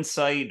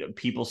hindsight,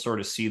 people sort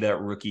of see that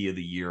Rookie of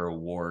the Year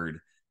award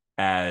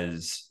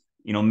as,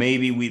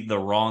 maybe the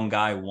wrong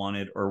guy won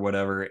it or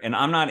whatever. And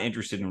I'm not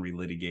interested in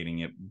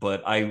relitigating it,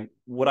 but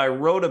what I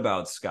wrote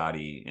about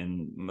Scottie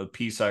in a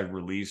piece I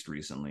released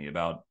recently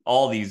about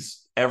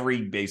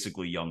every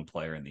basically young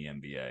player in the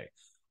NBA,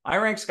 I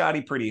ranked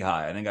Scottie pretty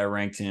high. I think I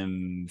ranked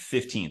him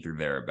 15th or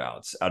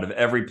thereabouts out of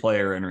every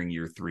player entering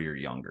year 3 or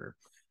younger.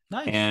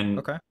 Nice. And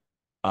Okay.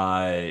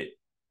 uh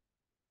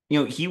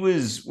he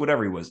was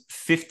whatever he was,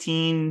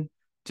 15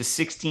 to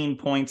 16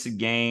 points a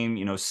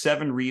game,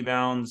 7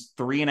 rebounds,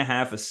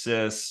 3.5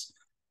 assists,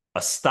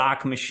 a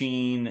stock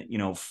machine,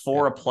 Yeah.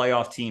 for a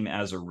playoff team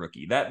as a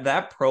rookie.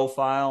 That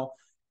profile,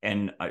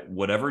 and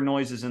whatever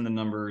noise is in the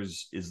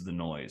numbers is the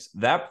noise.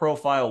 That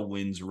profile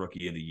wins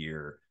Rookie of the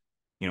Year,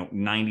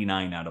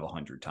 99 out of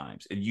 100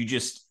 times. And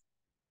Right.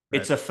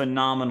 it's a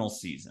phenomenal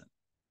season.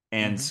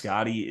 And Mm-hmm.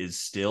 Scottie is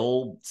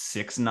still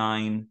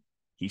 6'9".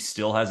 He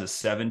still has a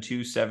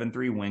 7'2",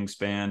 7'3"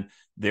 wingspan.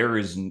 There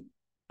is,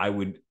 I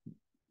would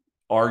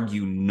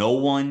argue, no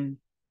one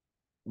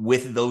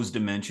with those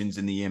dimensions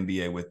in the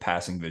NBA with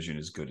passing vision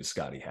as good as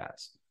Scottie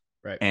has.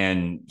 Right.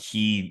 And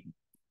he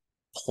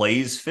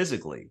plays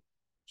physically.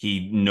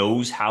 He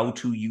knows how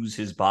to use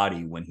his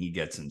body when he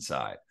gets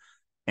inside.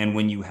 And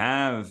when you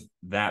have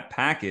that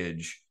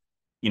package,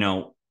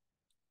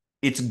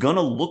 it's going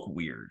to look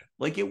weird.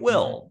 Like it Mm-hmm.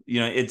 will.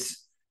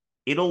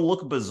 it'll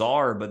look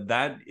bizarre, but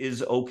that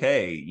is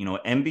okay. You know,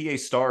 NBA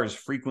stars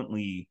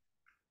frequently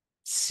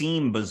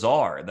seem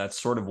bizarre. That's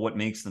sort of what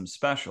makes them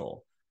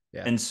special.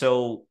 Yeah. And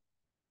so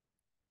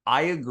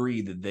I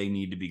agree that they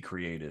need to be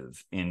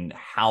creative in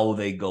how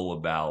they go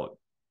about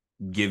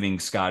giving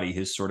Scottie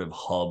his sort of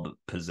hub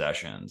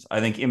possessions. I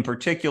think in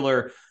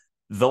particular,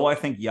 though I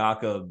think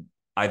Jakob,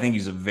 I think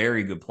he's a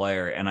very good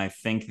player, and I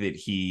think that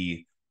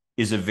he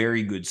is a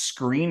very good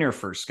screener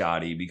for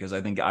Scottie, because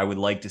I think I would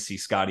like to see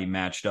Scottie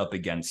matched up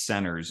against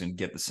centers and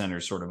get the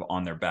centers sort of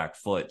on their back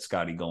foot,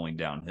 Scottie going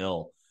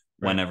downhill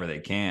whenever they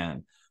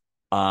can.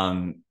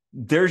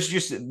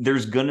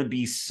 There's going to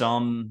be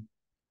some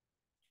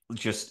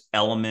just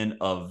element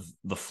of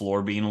the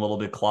floor being a little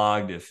bit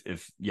clogged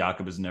if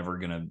Jakob is never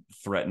going to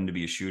threaten to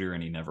be a shooter,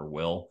 and he never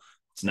will.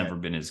 It's never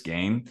been his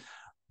game.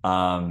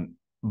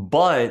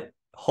 But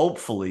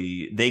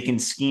hopefully they can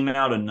scheme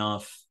out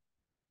enough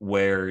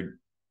where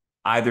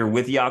either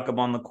with Jakob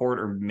on the court,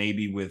 or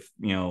maybe with,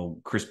 you know,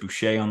 Chris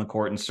Boucher on the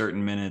court in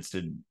certain minutes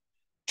to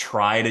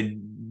try to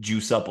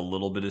juice up a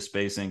little bit of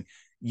spacing,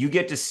 you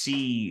get to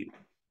see,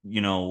 you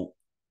know,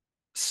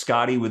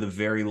 Scottie with a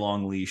very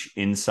long leash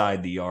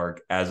inside the arc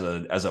as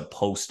a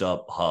post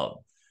up hub.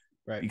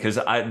 Right. Because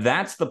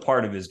that's the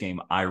part of his game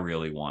I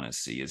really want to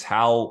see, is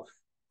how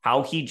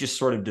he just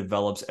sort of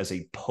develops as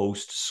a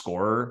post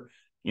scorer.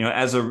 You know,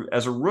 as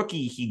a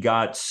rookie, he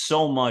got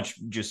so much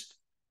just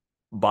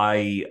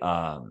by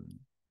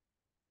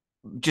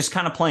just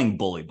kind of playing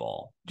bully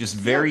ball, just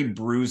very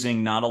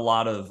bruising, not a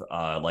lot of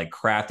like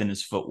craft in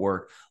his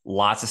footwork,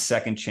 lots of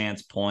second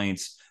chance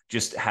points,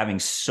 just having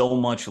so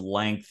much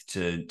length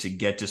to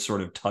get to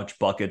sort of touch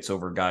buckets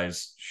over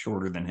guys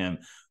shorter than him,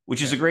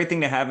 which is a great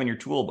thing to have in your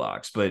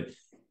toolbox. But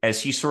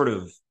as he sort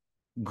of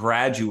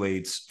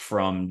graduates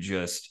from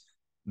just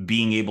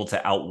being able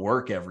to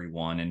outwork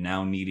everyone and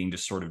now needing to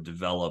sort of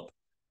develop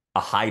a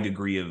high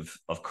degree of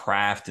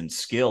craft and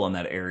skill in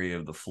that area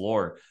of the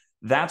floor,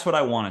 that's what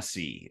I want to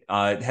see.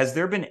 Has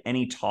there been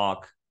any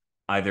talk,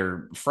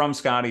 either from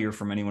Scottie or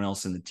from anyone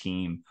else in the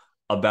team,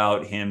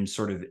 about him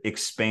sort of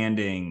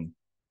expanding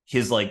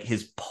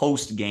his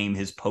post game,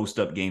 his post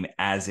up game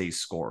as a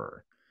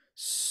scorer?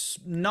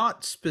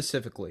 Not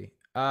specifically,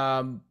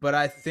 but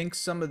I think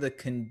some of the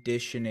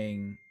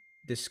conditioning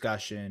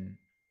discussion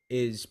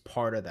is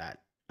part of that.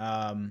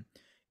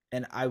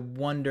 And I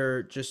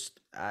wonder, just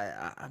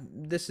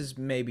this is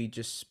maybe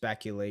just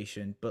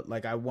speculation, but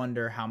like I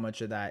wonder how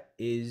much of that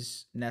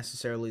is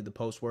necessarily the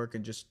post work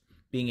and just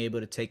being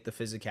able to take the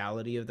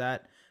physicality of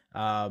that.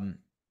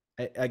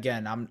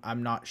 Again,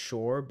 I'm not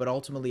sure, but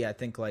ultimately I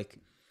think like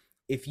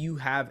if you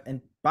have,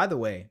 and by the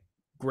way,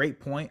 great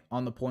point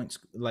on the points,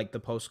 like the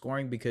post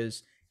scoring,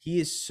 because he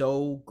is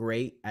so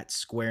great at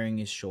squaring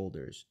his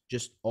shoulders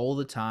just all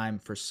the time.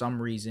 For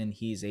some reason,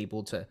 he is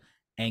able to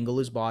angle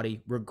his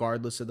body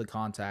regardless of the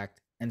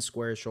contact and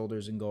square his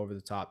shoulders and go over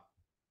the top.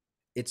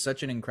 It's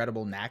such an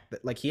incredible knack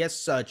that, like, he has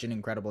such an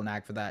incredible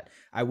knack for that.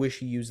 I wish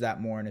he used that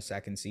more in a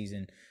second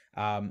season,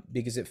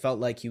 because it felt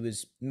like he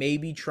was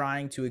maybe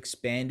trying to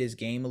expand his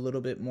game a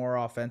little bit more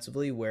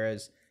offensively,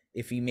 whereas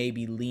if he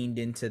maybe leaned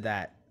into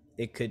that,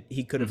 he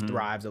could have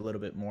thrived a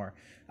little bit more.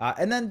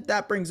 And then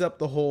that brings up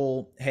the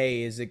whole,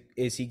 hey,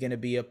 is he going to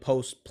be a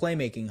post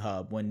playmaking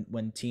hub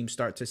when teams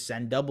start to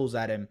send doubles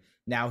at him?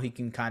 Now he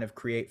can kind of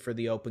create for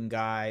the open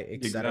guy,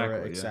 et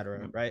cetera, et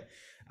cetera, right?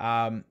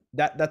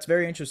 That's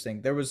very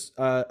interesting. There was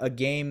a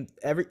game,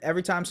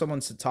 every time someone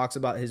talks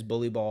about his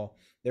bully ball,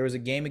 there was a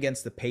game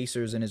against the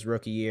Pacers in his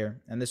rookie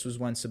year, and this was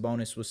when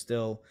Sabonis was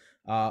still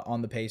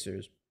on the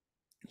Pacers.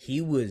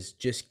 He was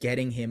just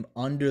getting him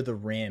under the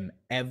rim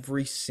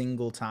every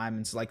single time.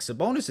 It's like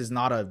Sabonis is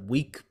not a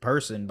weak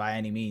person by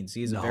any means.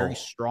 He's a very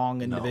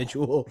strong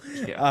individual.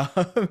 Yeah.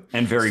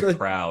 And very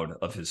proud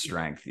of his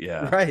strength.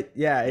 Yeah. Right.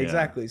 Yeah,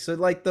 exactly. So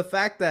like the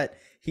fact that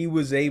he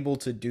was able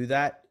to do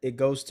that, it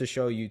goes to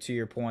show you, to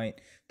your point,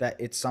 that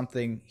it's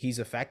something he's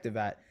effective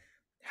at.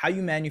 How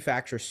you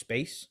manufacture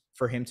space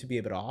for him to be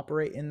able to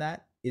operate in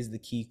that is the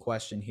key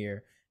question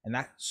here. And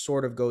that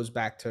sort of goes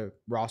back to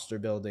roster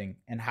building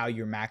and how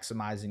you're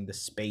maximizing the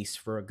space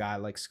for a guy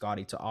like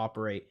Scottie to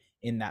operate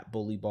in that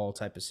bully ball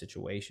type of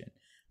situation.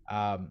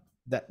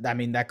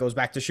 That goes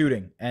back to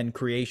shooting and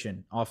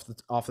creation off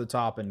the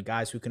top, and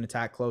guys who can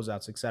attack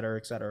closeouts, et cetera,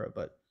 et cetera.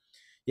 But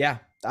yeah,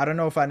 I don't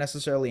know if I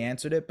necessarily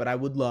answered it, but I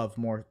would love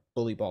more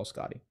bully ball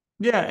Scottie.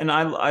 Yeah, and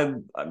I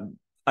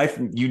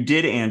you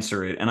did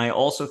answer it, and I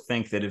also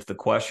think that if the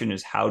question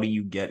is how do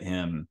you get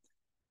him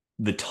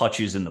the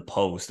touches in the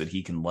post that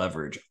he can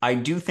leverage, I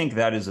do think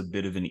that is a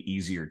bit of an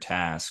easier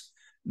task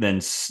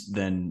than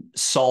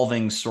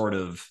solving sort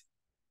of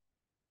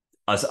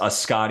a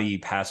Scottie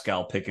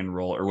Pascal pick and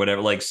roll or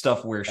whatever, like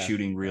stuff where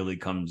shooting really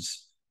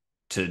comes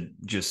to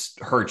just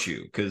hurt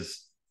you.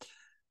 Because,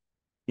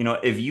 you know,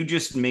 if you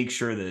just make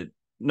sure that,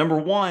 number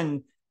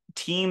one,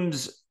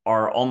 teams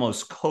are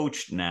almost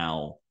coached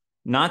now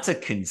not to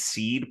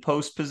concede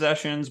post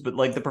possessions, but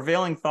like the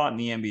prevailing thought in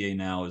the NBA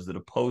now is that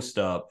a post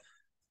up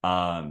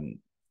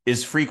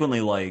is frequently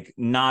like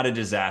not a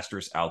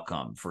disastrous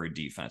outcome for a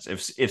defense.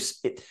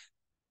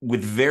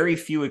 with very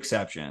few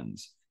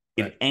exceptions,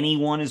 if Right.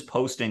 anyone is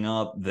posting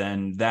up,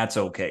 then that's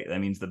okay.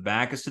 That means the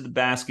back is to the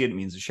basket. It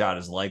means the shot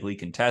is likely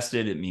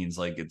contested. It means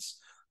like it's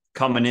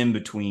coming in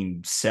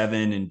between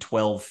 7 and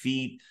 12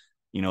 feet.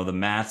 The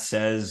math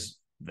says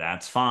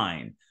that's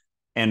fine.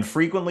 And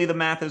frequently the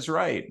math is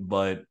right.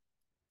 But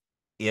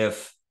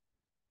if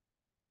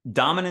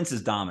dominance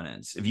is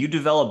dominance, if you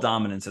develop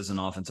dominance as an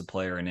offensive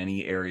player in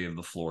any area of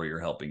the floor, you're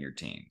helping your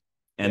team.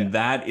 Yeah. And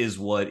that is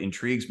what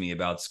intrigues me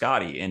about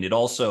Scottie. And it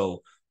also,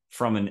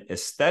 from an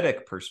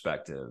aesthetic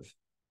perspective,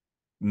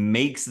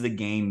 makes the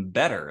game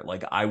better.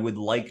 Like, I would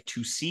like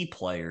to see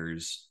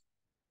players.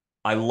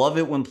 I love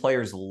it when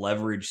players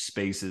leverage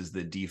spaces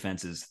that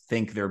defenses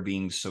think they're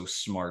being so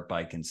smart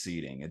by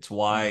conceding. It's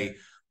why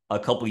a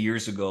couple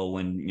years ago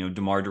when,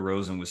 DeMar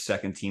DeRozan was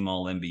second team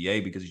all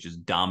NBA because he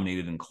just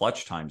dominated in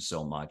clutch time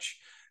so much.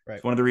 Right.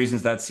 It's one of the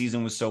reasons that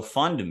season was so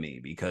fun to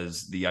me,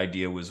 because the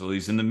idea was, well,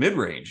 he's in the mid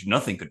range.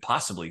 Nothing could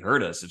possibly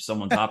hurt us if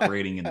someone's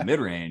operating in the mid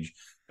range.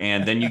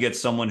 And then you get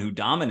someone who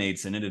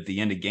dominates in it at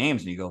the end of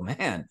games and you go,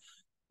 man,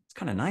 it's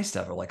kind of nice to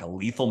have like a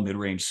lethal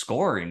mid-range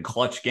scorer in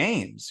clutch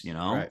games,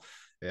 Right.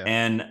 Yeah.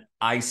 And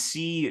I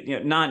see,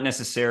 not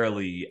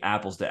necessarily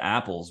apples to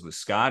apples with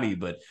Scottie,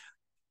 but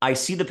I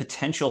see the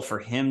potential for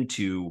him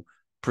to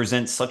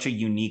present such a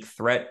unique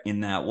threat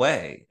in that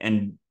way.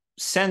 And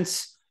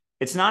since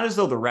it's not as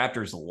though the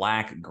Raptors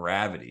lack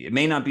gravity, it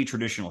may not be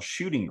traditional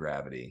shooting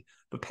gravity,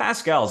 but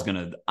Pascal is going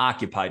to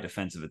occupy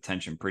defensive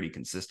attention pretty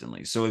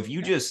consistently. So if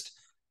you just,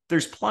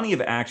 there's plenty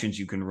of actions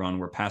you can run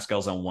where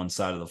Pascal's on one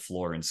side of the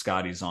floor and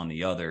Scottie's on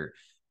the other.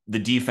 The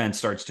defense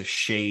starts to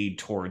shade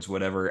towards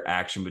whatever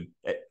action,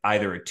 but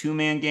either a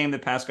two-man game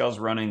that Pascal's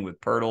running with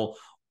Poeltl,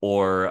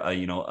 or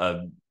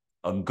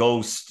a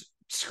ghost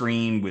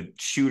screen with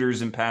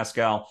shooters in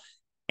Pascal.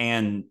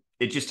 And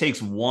it just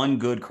takes one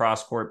good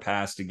cross-court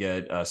pass to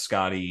get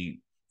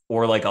Scottie,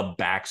 or like a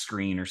back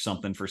screen or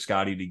something for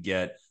Scottie to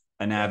get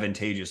an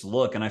advantageous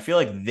look. And I feel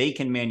like they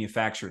can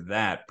manufacture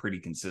that pretty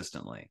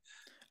consistently.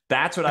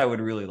 That's what I would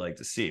really like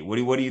to see. What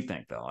do you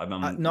think, though?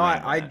 No,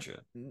 I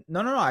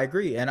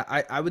agree, and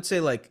I would say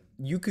like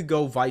you could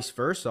go vice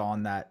versa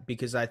on that,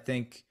 because I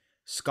think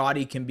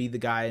Scottie can be the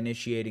guy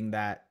initiating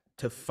that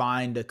to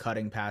find a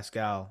cutting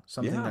Pascal.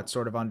 Something that's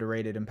sort of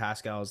underrated in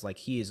Pascal is like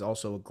he is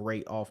also a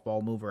great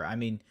off-ball mover. I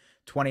mean,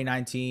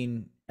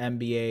 2019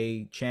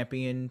 NBA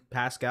champion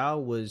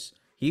Pascal was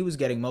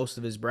getting most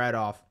of his bread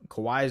off.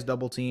 Kawhi is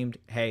double teamed.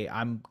 Hey,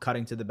 I'm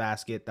cutting to the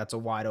basket. That's a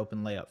wide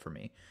open layup for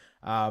me.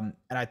 And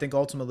I think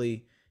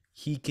ultimately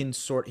he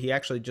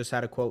actually just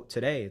had a quote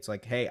today. It's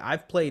like, hey,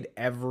 I've played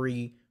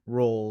every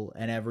role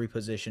and every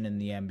position in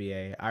the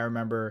NBA. I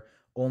remember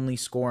only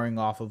scoring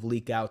off of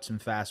leak outs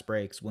and fast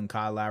breaks when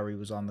Kyle Lowry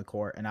was on the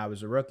court and I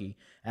was a rookie.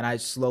 And I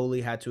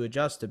slowly had to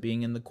adjust to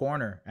being in the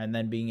corner and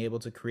then being able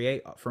to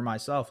create for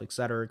myself, et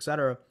cetera, et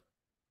cetera.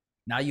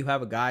 Now you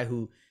have a guy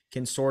who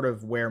can sort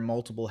of wear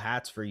multiple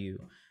hats for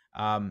you.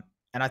 And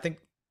I think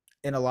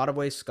in a lot of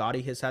ways,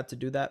 Scottie has had to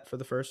do that for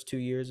the first 2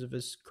 years of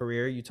his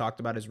career. You talked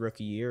about his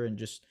rookie year and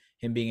just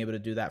him being able to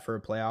do that for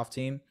a playoff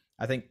team.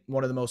 I think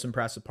one of the most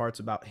impressive parts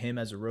about him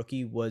as a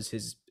rookie was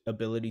his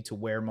ability to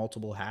wear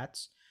multiple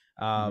hats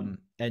and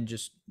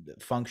just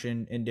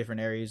function in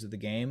different areas of the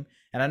game.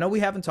 And I know we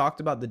haven't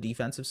talked about the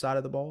defensive side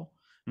of the ball,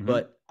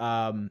 but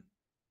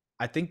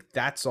I think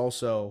that's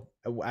also,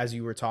 as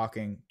you were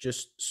talking,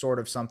 just sort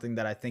of something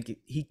that I think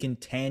he can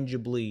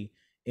tangibly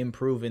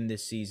improve in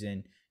this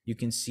season. You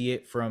can see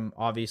it from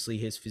obviously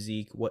his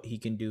physique, what he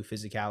can do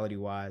physicality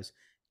wise,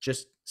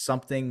 just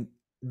something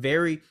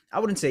very, I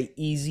wouldn't say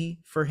easy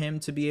for him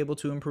to be able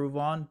to improve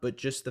on, but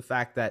just the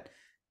fact that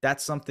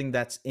that's something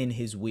that's in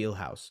his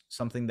wheelhouse,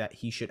 something that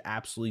he should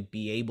absolutely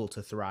be able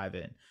to thrive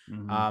in,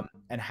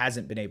 and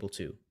hasn't been able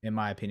to, in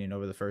my opinion,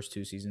 over the first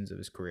 2 seasons of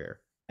his career.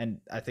 And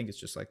I think it's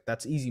just like,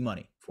 that's easy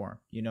money for him.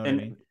 You know what I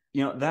mean?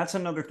 That's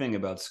another thing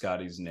about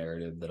Scottie's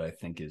narrative that I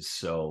think is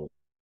so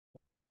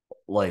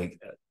like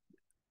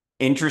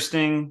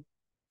interesting,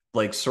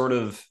 like sort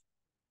of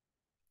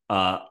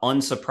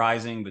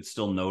unsurprising, but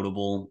still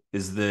notable,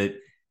 is that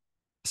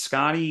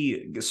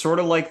Scottie, sort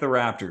of like the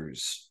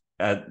Raptors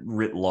at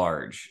writ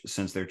large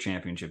since their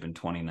championship in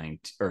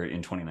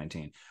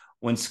 2019,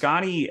 when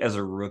Scottie as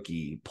a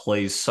rookie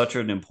plays such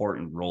an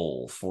important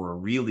role for a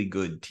really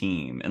good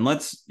team. And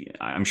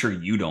I'm sure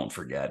you don't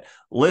forget,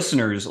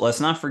 listeners, let's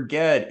not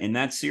forget in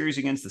that series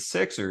against the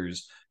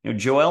Sixers,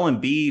 Joel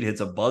Embiid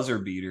hits a buzzer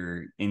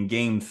beater in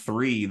game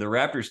 3. The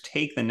Raptors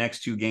take the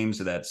next 2 games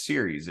of that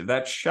series. If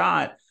that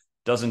shot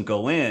doesn't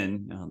go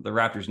in, the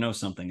Raptors know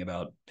something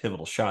about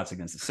pivotal shots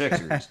against the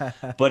Sixers.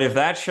 But if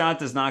that shot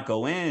does not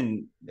go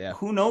in,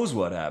 who knows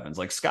what happens?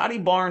 Like, Scottie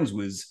Barnes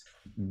was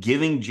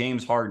giving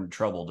James Harden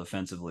trouble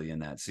defensively in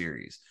that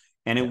series.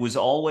 And it was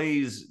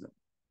always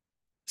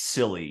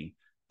silly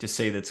to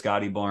say that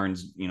Scottie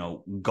Barnes,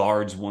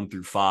 guards 1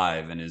 through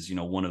 5 and is,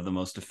 one of the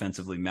most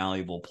defensively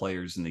malleable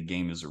players in the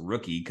game as a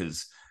rookie,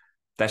 because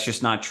that's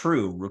just not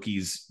true.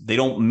 Rookies, they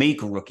don't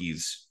make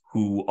rookies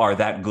who are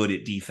that good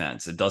at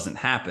defense. It doesn't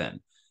happen.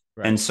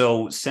 Right. And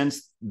so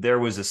since there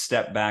was a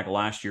step back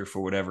last year for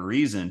whatever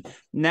reason,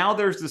 now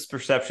there's this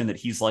perception that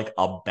he's like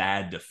a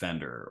bad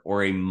defender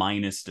or a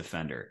minus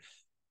defender.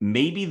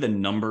 Maybe the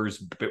numbers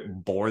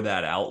bore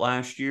that out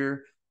last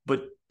year,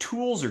 but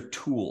tools are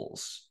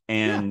tools,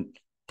 Yeah. and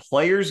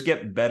players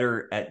get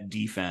better at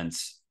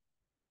defense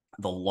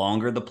the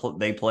longer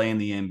they play in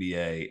the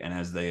NBA and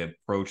as they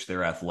approach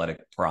their athletic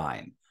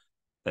prime.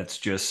 That's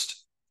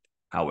just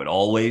how it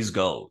always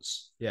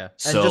goes. Yeah.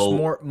 And just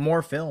So,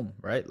 more film,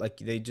 right? Like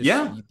they just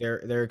yeah, they're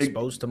it,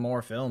 exposed to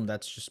more film.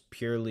 That's just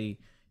purely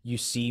you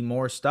see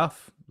more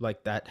stuff.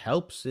 Like that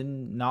helps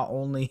in not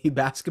only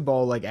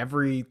basketball, like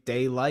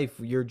everyday life,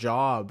 your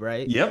job,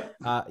 right? yep.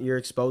 You're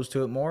exposed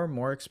to it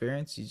more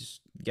experience, you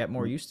just get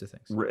more used to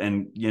things.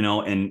 And,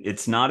 and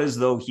it's not as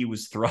though he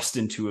was thrust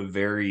into a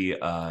very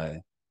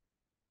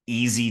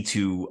easy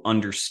to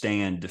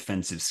understand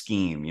defensive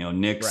scheme. Right.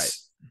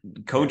 Nick's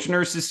Yeah. coach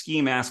nurse's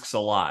scheme asks a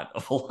lot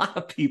of a lot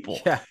of people.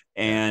 Yeah.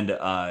 Yeah. And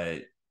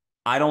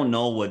I don't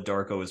know what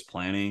Darko is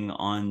planning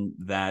on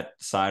that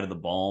side of the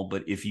ball,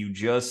 but if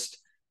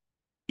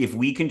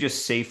we can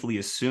just safely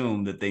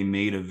assume that they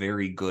made a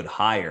very good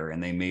hire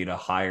and they made a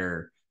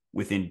hire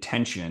with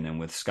intention and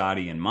with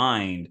Scottie in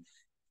mind,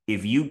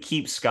 if you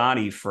keep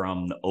Scottie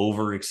from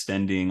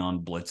overextending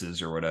on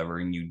blitzes or whatever,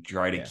 and you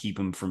try to Yeah. keep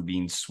him from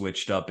being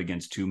switched up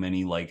against too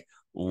many like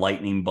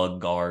lightning bug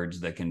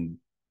guards that can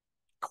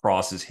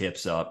cross his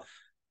hips up,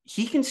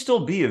 he can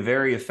still be a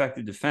very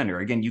effective defender.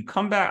 Again,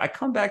 I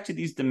come back to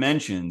these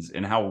dimensions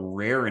and how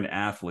rare an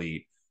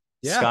athlete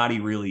Yeah. Scottie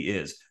really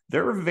is.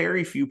 There are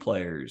very few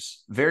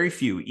players, very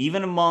few,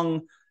 even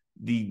among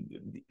the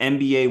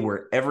NBA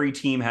where every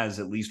team has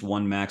at least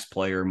one max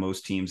player,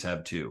 most teams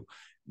have two.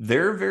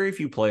 There are very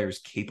few players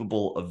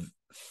capable of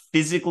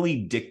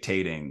physically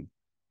dictating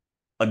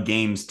a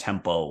game's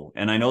tempo.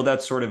 And I know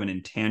that's sort of an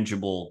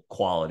intangible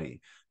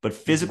quality, but Hmm.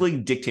 physically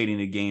dictating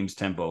a game's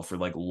tempo for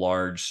like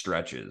large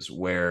stretches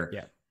where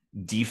Yeah.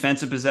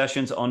 defensive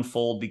possessions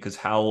unfold because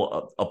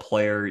how a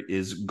player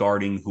is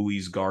guarding who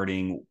he's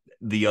guarding,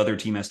 the other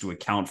team has to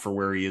account for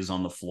where he is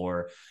on the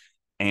floor.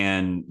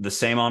 And the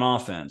same on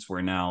offense,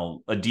 where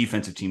now a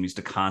defensive team needs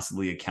to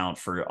constantly account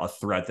for a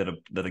threat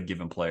that a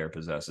given player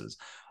possesses.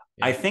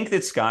 I Yeah. think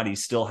that Scottie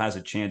still has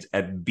a chance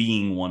at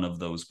being one of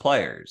those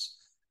players.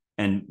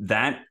 And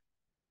that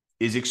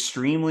is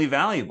extremely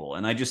valuable.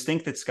 And I just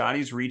think that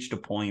Scottie's reached a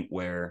point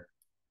where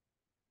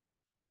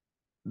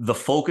the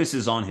focus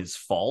is on his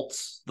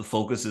faults, the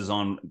focus is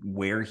on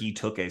where he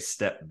took a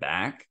step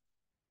back.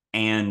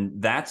 And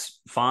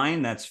that's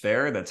fine. That's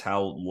fair. That's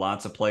how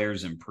lots of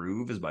players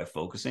improve, is by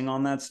focusing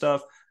on that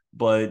stuff.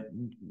 But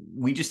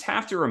we just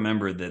have to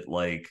remember that,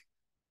 like,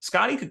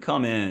 Scottie could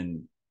come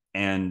in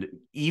and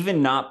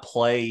even not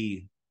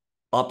play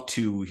up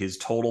to his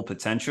total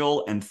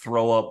potential and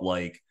throw up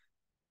like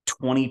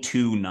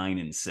 22, 9,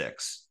 and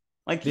 6.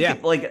 Like he Yeah.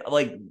 could like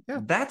Yeah.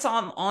 that's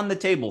on the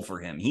table for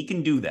him. He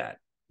can do that.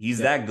 He's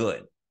Yeah. that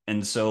good.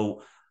 And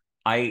so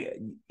I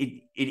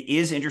it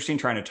is interesting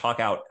trying to talk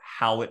out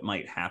how it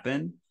might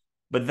happen.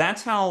 But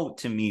that's how,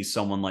 to me,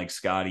 someone like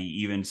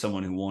Scottie, even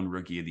someone who won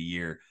Rookie of the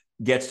Year,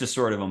 gets to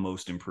sort of a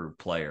most improved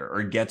player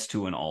or gets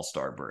to an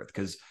all-star berth.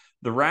 Because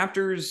the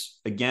Raptors,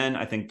 again,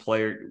 I think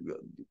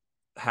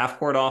half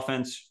court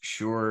offense,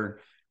 sure.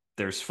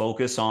 There's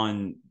focus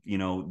on,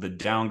 the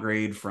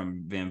downgrade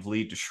from Van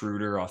Vliet to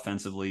Schroeder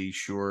offensively,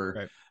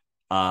 sure.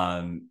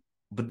 Right.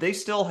 But they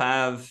still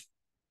have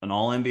an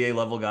all NBA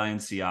level guy in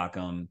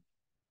Siakam.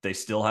 They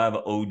still have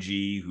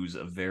OG, who's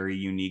a very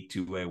unique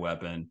two-way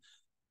weapon.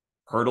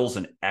 Hurdle's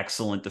an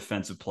excellent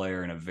defensive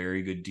player and a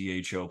very good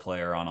DHO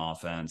player on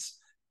offense.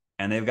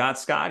 And they've got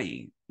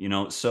Scottie,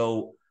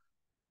 so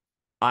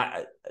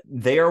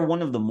they are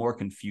one of the more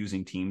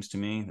confusing teams to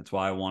me. That's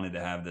why I wanted to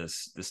have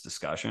this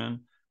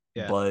discussion.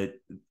 Yeah. But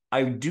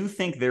I do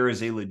think there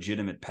is a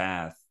legitimate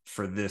path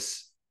for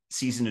this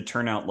season to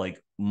turn out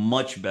like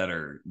much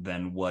better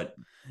than what.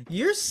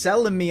 You're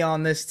selling me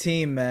on this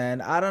team,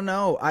 man. I don't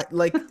know. I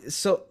like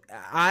so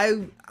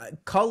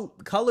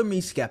color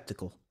me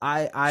skeptical.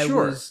 I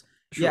Sure, was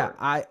yeah,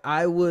 sure.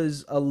 I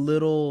was a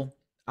little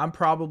I'm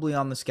probably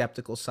on the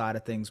skeptical side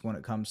of things when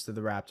it comes to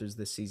the Raptors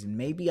this season.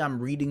 Maybe I'm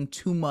reading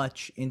too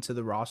much into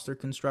the roster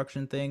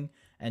construction thing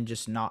and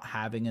just not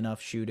having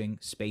enough shooting,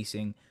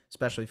 spacing,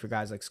 especially for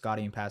guys like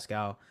Scottie and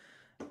Pascal.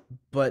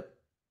 But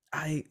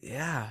I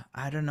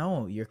don't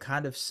know. You're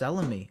kind of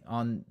selling me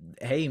on,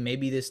 hey,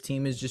 maybe this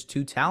team is just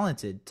too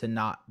talented to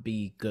not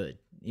be good,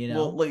 you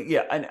Well, know? like,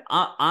 yeah, and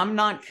I'm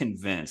not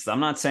convinced. I'm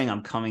not saying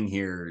I'm coming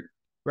here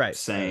Right. Right.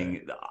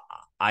 saying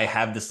I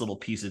have this little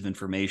piece of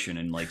information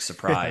and like Right.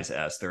 surprise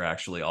s they're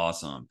actually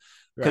awesome.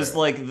 Right. Because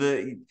Right.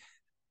 like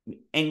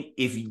and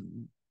if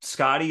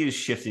Scottie is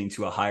shifting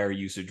to a higher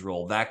usage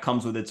role, that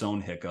comes with its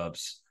own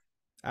hiccups.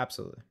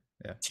 Absolutely.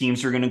 Yeah.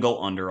 Teams are going to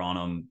go under on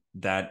him.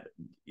 That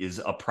is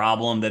a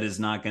problem that is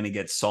not going to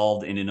get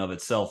solved in and of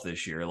itself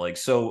this year. Like,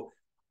 so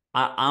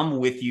I'm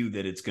with you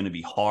that it's going to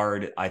be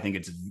hard. I think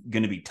it's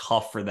going to be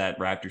tough for that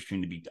Raptors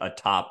team to be a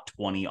top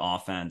 20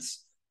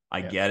 offense. I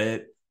Yeah. get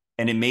it.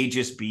 And it may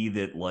just be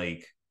that,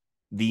 like,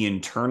 the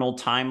internal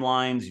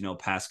timelines,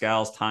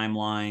 Pascal's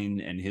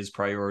timeline and his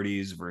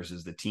priorities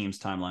versus the team's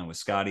timeline with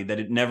Scottie,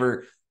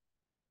 that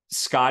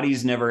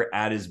Scottie's never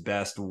at his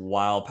best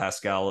while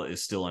Pascal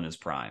is still in his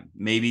prime.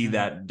 Maybe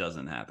that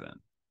doesn't happen.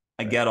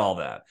 I get all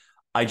that.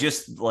 I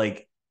just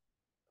like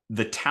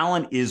the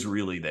talent is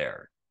really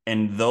there.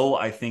 And though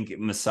I think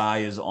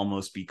Masai is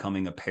almost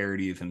becoming a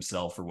parody of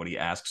himself for what he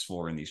asks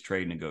for in these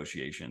trade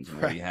negotiations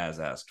and what he has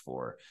asked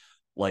for,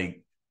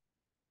 like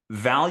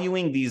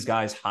valuing these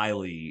guys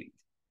highly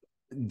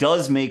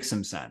does make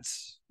some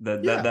sense.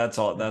 That's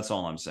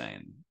all I'm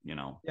saying.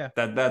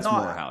 That's no,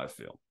 more how I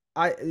feel.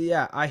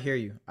 I hear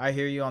you. I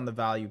hear you on the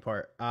value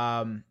part.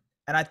 And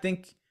I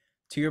think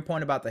to your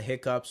point about the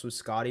hiccups with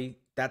Scottie,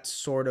 that's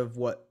sort of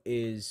what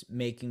is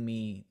making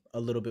me a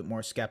little bit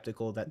more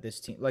skeptical that this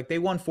team, like they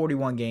won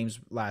 41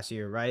 games last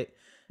year, right?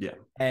 Yeah.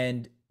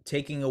 And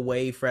taking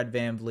away Fred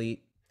VanVleet,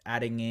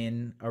 adding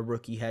in a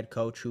rookie head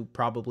coach who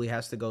probably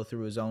has to go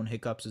through his own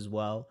hiccups as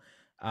well.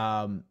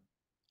 And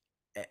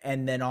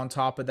then on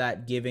top of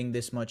that, giving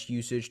this much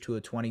usage to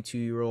a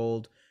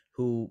 22-year-old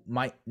who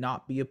might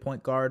not be a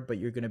point guard, but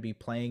you're going to be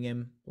playing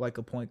him like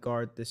a point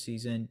guard this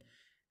season.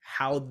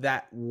 How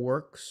that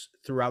works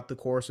throughout the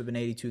course of an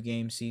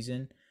 82-game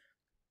season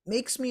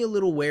makes me a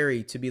little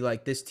wary to be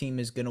like, this team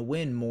is going to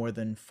win more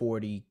than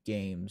 40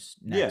 games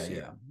next year.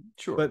 Yeah,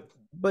 sure.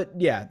 But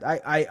yeah,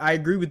 I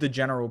agree with the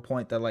general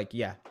point that, like,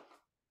 yeah,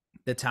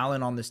 the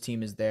talent on this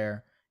team is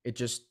there. It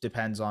just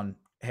depends on,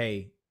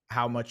 hey,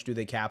 how much do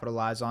they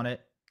capitalize on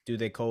it? Do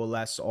they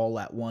coalesce all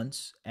at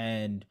once?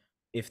 And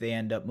if they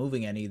end up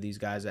moving any of these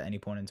guys at any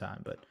point in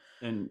time. But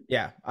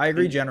yeah, I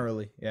agree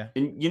generally. Yeah.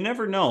 And you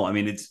never know. I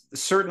mean, it's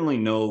certainly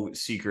no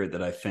secret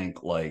that I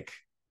think like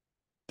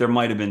there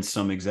might have been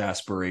some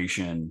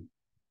exasperation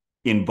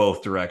in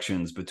both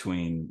directions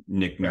between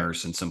Nick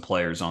Nurse and some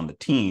players on the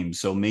team.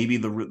 So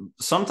maybe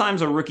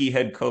sometimes a rookie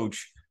head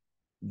coach,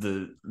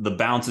 the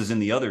bounce is in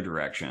the other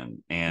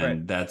direction.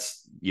 And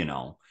that's,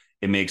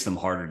 it makes them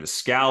harder to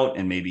scout,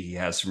 and maybe he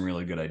has some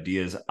really good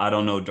ideas. I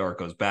don't know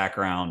Darko's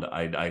background.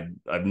 I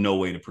have no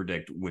way to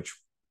predict which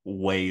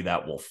way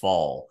that will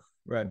fall.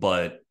 Right.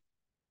 But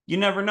you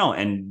never know.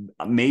 And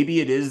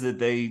maybe it is that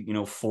they,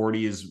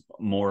 40 is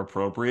more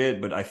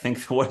appropriate, but I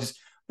think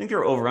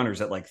their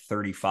over-unders at like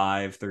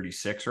 35,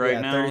 36 right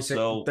now.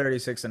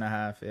 36 and a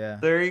half. Yeah.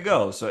 There you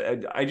go.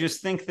 So I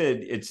just think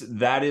that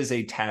that is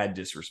a tad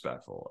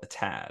disrespectful, a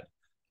tad.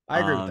 I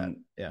agree with that.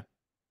 Yeah.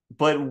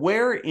 But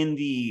where in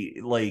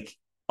the, like,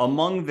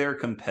 among their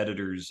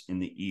competitors in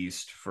the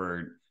East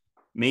for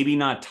maybe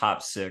not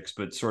top 6,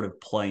 but sort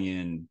of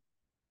play-in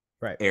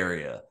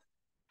area,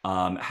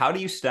 how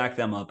do you stack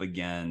them up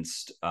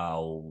against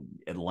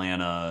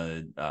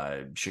Atlanta,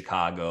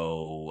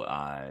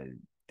 Chicago,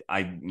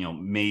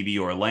 maybe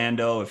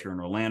Orlando, if you're an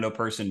Orlando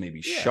person,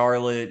 maybe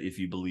Charlotte, if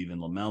you believe in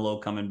LaMelo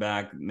coming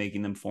back,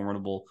 making them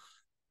formidable?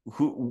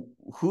 Who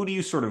do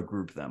you sort of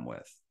group them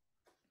with?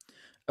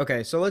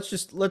 Okay, so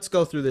let's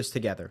go through this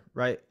together,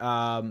 right?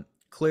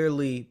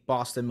 Clearly,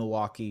 Boston,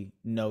 Milwaukee,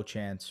 no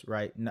chance,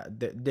 right?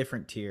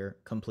 Different tier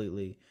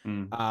completely.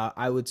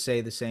 I would say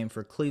the same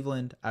for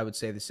Cleveland. I would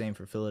say the same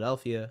for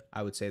Philadelphia.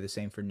 I would say the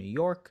same for New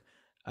York.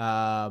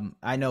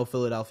 I know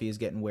Philadelphia is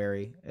getting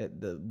wary.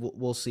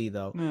 We'll see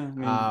though.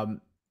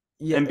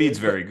 Embiid's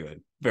very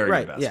good. Very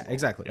good basketball. Yeah,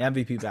 exactly. Yeah.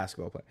 MVP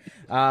basketball player.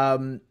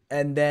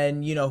 And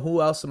then,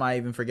 who else am I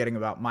even forgetting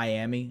about?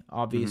 Miami,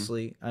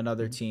 obviously,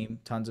 another team,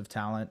 tons of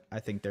talent. I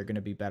think they're going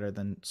to be better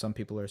than some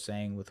people are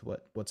saying with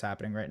what's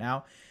happening right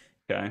now.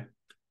 Okay.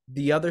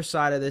 The other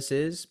side of this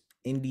is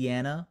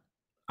Indiana,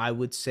 I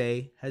would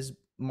say, has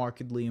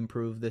markedly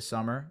improved this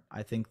summer.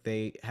 I think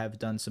they have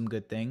done some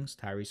good things.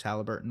 Tyrese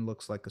Halliburton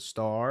looks like a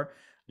star.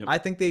 Yep. I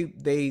think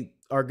they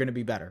are going to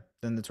be better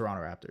than the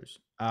Toronto Raptors.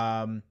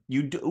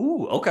 You do?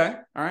 Ooh, okay.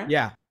 All right.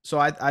 Yeah. So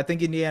I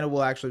think Indiana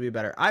will actually be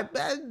better.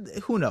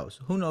 Who knows?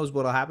 Who knows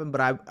what'll happen?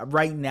 But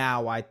right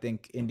now I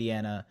think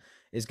Indiana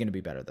is going to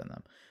be better than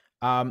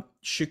them.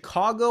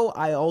 Chicago,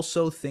 I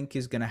also think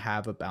is going to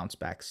have a bounce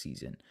back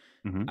season.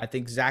 I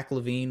think Zach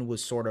LaVine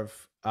was sort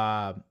of,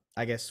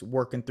 I guess,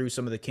 working through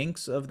some of the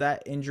kinks of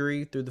that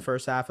injury through the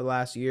first half of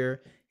last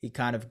year. He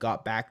kind of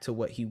got back to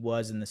what he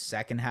was in the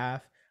second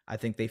half. I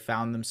think they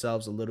found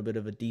themselves a little bit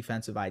of a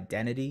defensive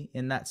identity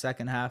in that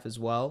second half as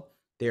well.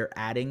 They're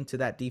adding to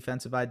that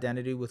defensive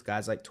identity with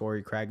guys like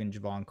Torrey Craig and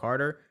Javon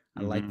Carter.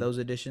 I like those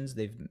additions.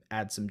 They've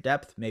added some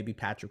depth. Maybe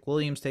Patrick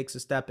Williams takes a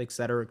step, et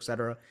cetera, et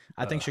cetera.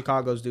 I think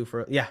Chicago's due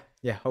for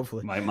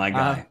hopefully. My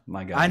guy.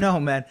 I know,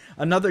 man.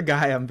 Another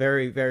guy I'm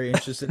very, very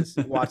interested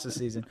to watch this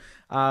season.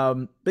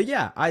 But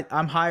yeah,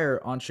 I'm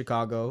higher on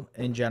Chicago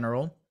in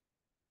general.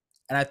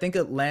 And I think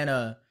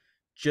Atlanta,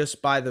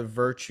 just by the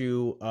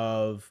virtue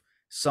of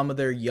some of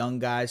their young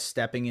guys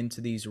stepping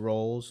into these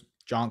roles.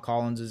 John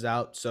Collins is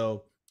out,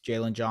 so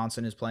Jalen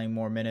Johnson is playing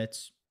more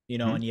minutes,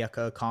 and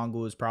Onyeka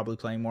Okongwu is probably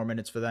playing more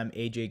minutes for them.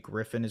 AJ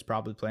Griffin is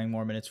probably playing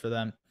more minutes for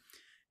them.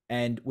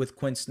 And with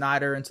Quinn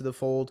Snyder into the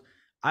fold,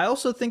 I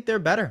also think they're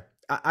better.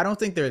 I don't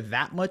think they're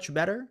that much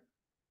better,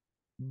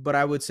 but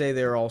I would say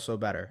they're also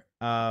better.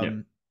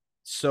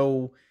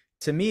 So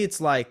to me, it's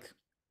like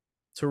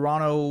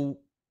Toronto,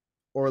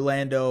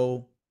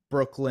 Orlando,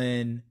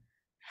 Brooklyn,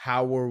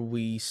 how are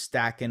we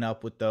stacking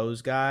up with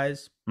those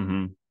guys?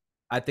 Mm-hmm.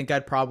 I think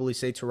I'd probably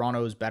say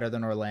Toronto is better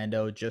than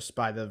Orlando just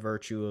by the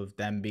virtue of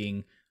them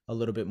being a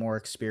little bit more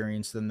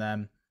experienced than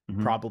them,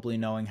 Mm-hmm. probably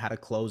knowing how to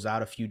close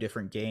out a few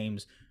different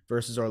games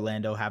versus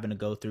Orlando having to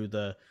go through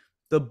the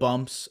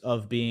bumps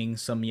of being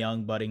some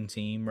young budding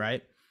team,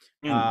 right?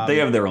 And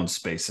they Um, have their own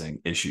spacing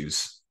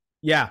issues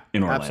yeah,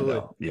 in absolutely.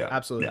 Orlando. Yeah.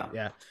 Absolutely.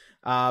 Yeah.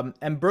 Yeah.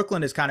 And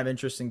Brooklyn is kind of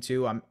interesting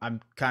too. I'm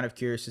kind of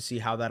curious to see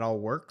how that all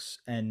works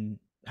and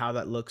how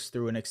that looks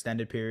through an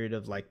extended period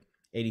of like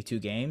 82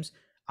 games.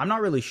 I'm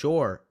not really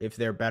sure if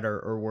they're better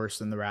or worse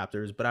than the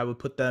Raptors, but I would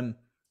put them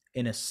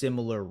in a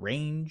similar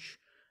range.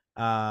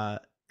 Uh,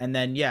 and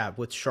then yeah,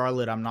 with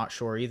Charlotte, I'm not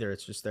sure either.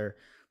 It's just they're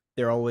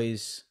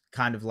always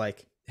kind of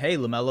like, hey,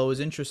 LaMelo is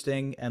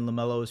interesting and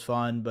LaMelo is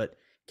fun, but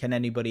can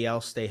anybody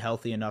else stay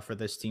healthy enough for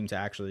this team to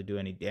actually do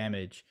any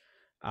damage?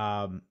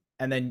 And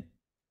then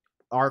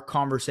our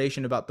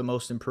conversation about the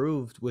most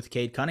improved with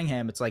Cade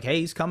Cunningham, it's like, hey,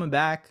 he's coming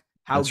back.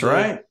 How That's good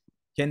right.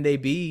 can they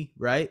be,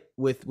 right?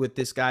 With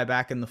this guy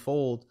back in the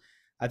fold.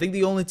 I think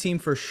the only team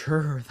for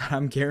sure that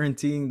I'm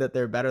guaranteeing that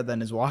they're better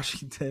than is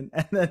Washington.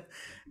 And then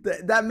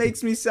that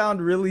makes me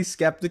sound really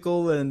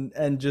skeptical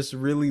and just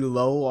really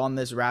low on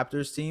this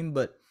Raptors team,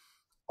 but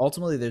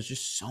ultimately there's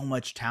just so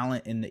much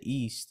talent in the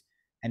East.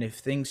 And if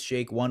things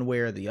shake one way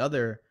or the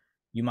other,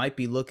 you might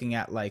be looking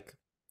at like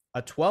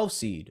a 12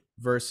 seed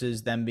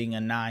versus them being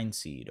a 9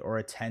 seed or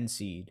a 10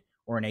 seed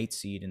or an 8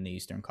 seed in the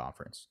Eastern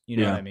Conference. You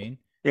know what Yeah. I mean?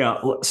 Yeah.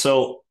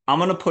 So I'm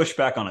going to push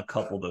back on a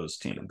couple of those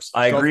teams.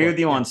 I Go agree for with it.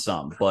 you Yeah. on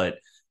some, but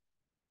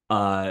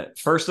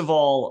first of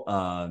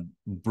all,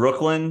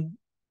 Brooklyn,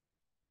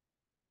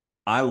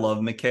 I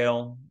love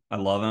Mikhail. I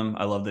love him.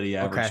 I love that he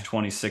averaged Okay.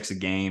 26 a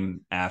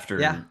game Yeah.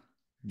 after,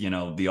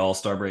 the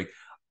All-Star break.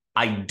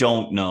 I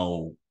don't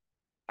know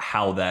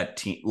how that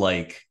team,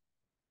 like,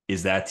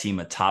 is that team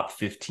a top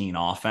 15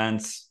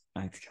 offense?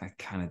 I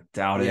kind of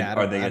doubt it. Yeah.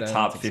 Are they I a don't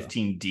top think so.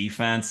 15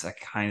 defense? I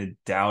kind of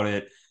doubt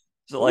it.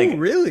 So, Oh, like,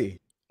 really?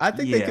 I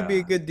think they could be a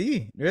yeah. good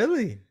D.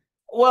 Really?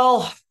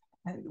 Well,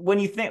 when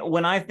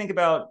I think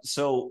about,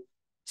 so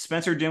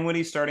Spencer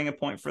Dinwiddie starting a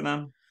point for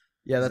them,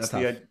 Yeah. is That's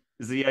that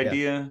tough. the Yeah.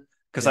 idea?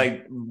 Because Yeah.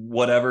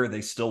 whatever,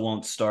 they still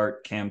won't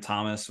start Cam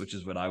Thomas, which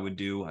is what I would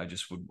do.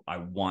 I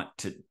want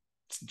to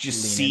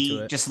Lean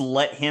into it. just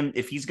let him,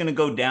 if he's going to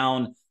go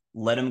down,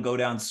 let him go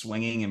down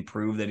swinging and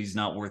prove that he's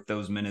not worth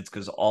those minutes.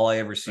 Because all I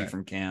ever see Right.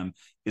 from Cam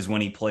is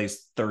when he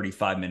plays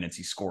 35 minutes,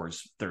 he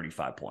scores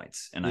 35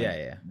 points, and I Yeah.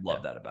 Yeah. Yeah.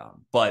 love that about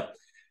him. But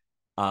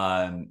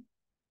um,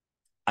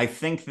 I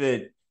think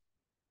that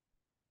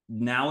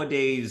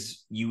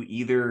nowadays you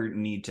either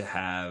need to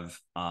have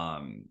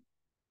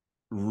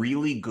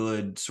really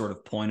good sort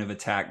of point of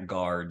attack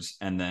guards,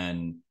 and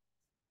then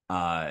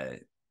uh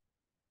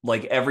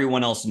like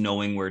everyone else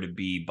knowing where to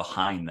be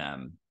behind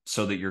them,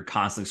 so that you're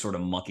constantly sort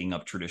of mucking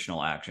up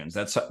traditional actions.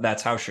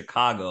 That's how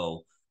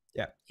Chicago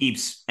Yeah.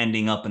 keeps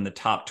ending up in the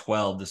top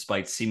 12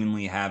 despite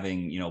seemingly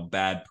having,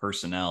 bad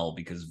personnel,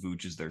 because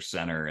Vooch is their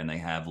center and they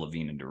have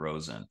Levine and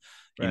DeRozan.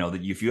 Right.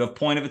 That if you have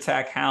point of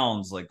attack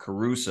hounds like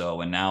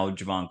Caruso and now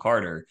Javon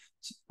Carter,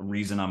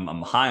 reason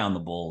I'm high on the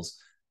Bulls,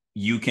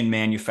 you can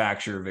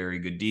manufacture very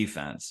good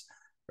defense.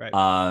 Right.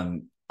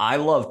 I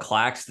love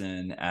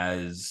Claxton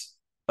as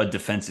a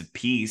defensive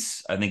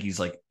piece. I think he's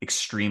like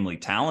extremely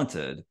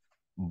talented,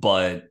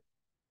 but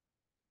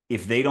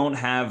if they don't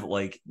have,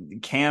 like,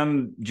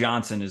 Cam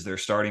Johnson is their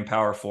starting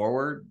power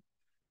forward,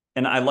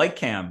 and I like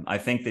Cam. I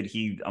think that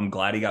I'm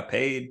glad he got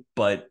paid,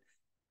 but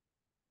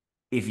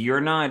if you're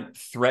not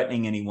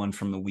threatening anyone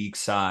from the weak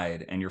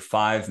side and your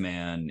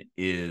 5-man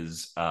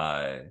is,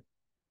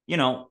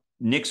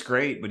 Nick's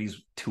great, but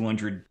he's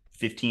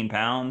 215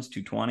 pounds,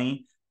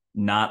 220,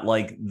 not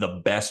like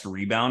the best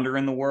rebounder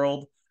in the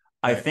world.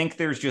 I Right. think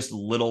there's just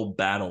little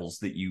battles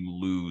that you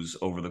lose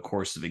over the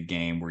course of a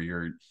game where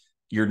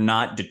you're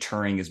not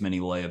deterring as many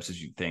layups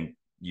as you think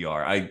you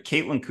are.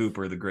 Caitlin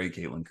Cooper, the great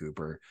Caitlin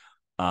Cooper,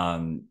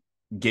 um,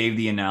 gave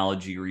the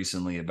analogy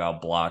recently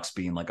about blocks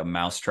being like a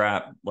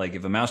mousetrap. Like,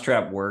 if a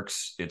mousetrap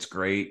works, it's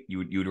great.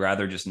 You'd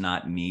rather just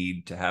not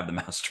need to have the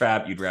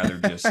mousetrap. You'd rather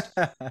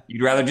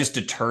just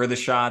deter the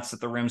shots at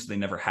the rim so they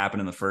never happen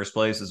in the first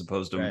place, as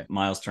opposed to Right.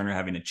 Miles Turner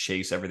having to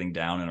chase everything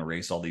down and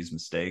erase all these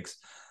mistakes.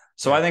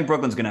 So I Right. think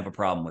Brooklyn's going to have a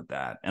problem with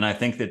that. And I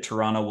think that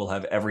Toronto will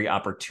have every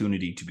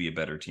opportunity to be a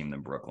better team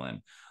than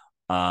Brooklyn.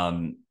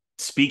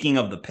 Speaking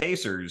of the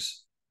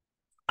Pacers,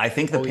 I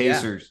think the Oh yeah.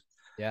 Pacers,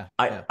 Yeah.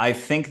 I, Yeah. I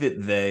think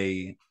that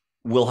they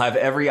will have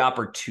every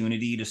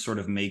opportunity to sort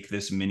of make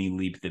this mini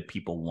leap that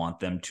people want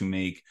them to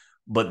make,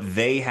 but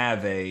they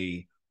have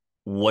a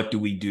what do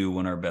we do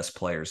when our best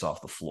player's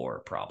off the floor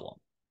problem.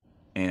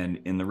 And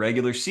in the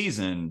regular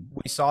season,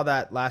 We saw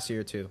that last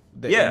year too.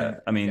 yeah,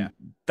 I Yeah. mean,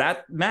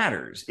 that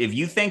matters. If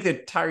you think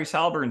that Tyrese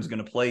Halliburton's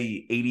going to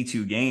play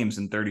 82 games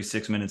in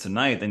 36 minutes a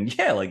night, then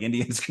yeah, like,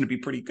 Indiana's going to be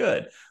pretty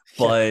good.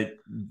 Yeah. But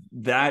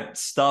that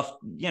stuff,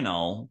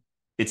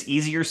 it's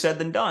easier said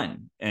than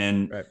done.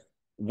 And Right.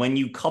 when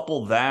you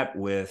couple that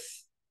with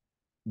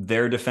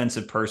their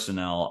defensive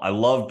personnel. I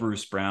love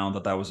Bruce Brown,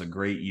 that was a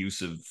great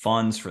use of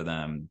funds for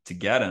them to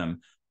get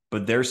him,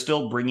 but they're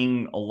still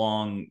bringing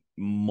along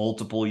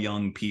multiple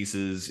young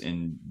pieces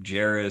in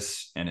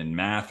Jarris and in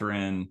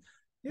Matherin.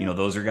 You Yeah. know,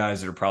 those are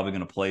guys that are probably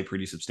going to play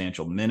pretty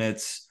substantial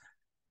minutes.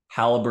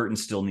 Halliburton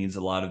still needs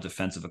a lot of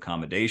defensive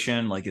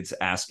accommodation. Like, it's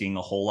asking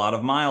a whole lot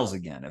of Miles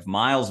again. If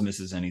Miles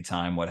misses any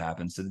time, what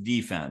happens to the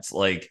defense?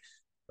 Like,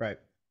 Right.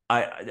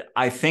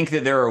 I think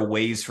that there are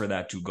ways for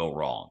that to go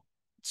wrong.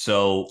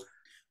 So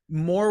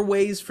More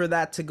ways for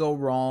that to go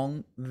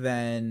wrong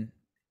than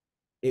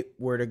it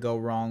were to go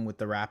wrong with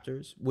the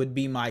Raptors would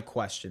be my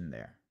question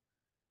there.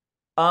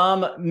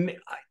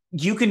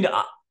 you can,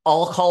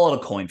 I'll call it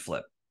a coin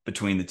flip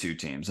between the two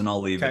teams, and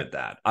I'll leave it Okay. at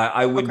that.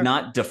 I would Okay.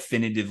 not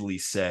definitively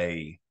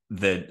say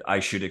that I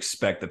should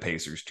expect the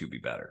Pacers to be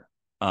better.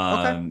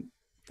 Okay.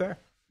 Fair.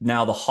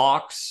 Now the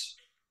Hawks,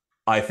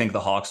 I think the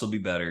Hawks will be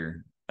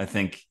better. I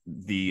think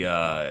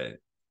they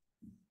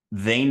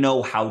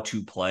know how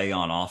to play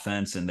on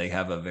offense, and they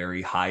have a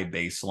very high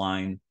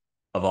baseline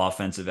of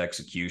offensive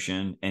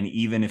execution. And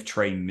even if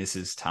Trey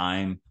misses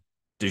time,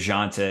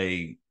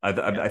 DeJounte,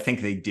 I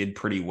think they did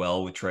pretty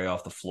well with Trey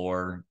off the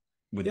floor,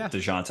 with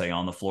DeJounte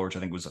on the floor, which I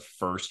think was a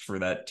first for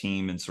that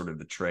team in sort of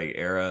the Trey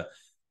era.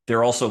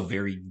 They're also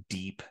very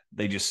deep.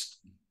 They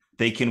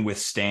can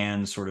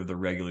withstand sort of the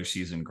regular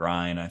season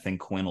grind. I think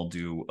Quinn will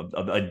do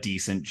a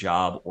decent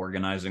job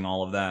organizing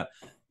all of that.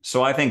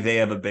 So I think they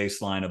have a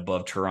baseline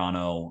above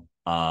Toronto.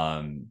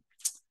 But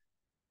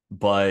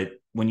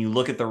when you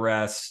look at the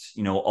rest,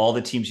 you know, all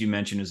the teams you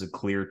mentioned is a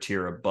clear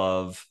tier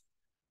above.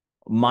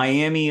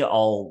 Miami,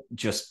 I'll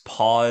just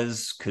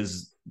pause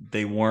because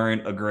they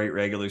weren't a great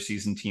regular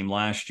season team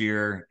last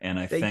year. And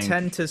They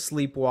tend to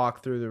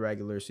sleepwalk through the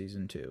regular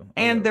season too.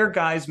 And their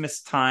guys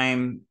miss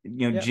time.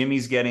 You know, Yep.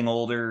 Jimmy's getting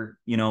older.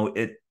 You know,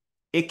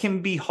 it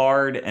can be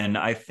hard. And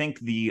I think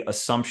the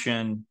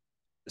assumption,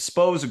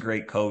 Spo's a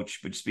great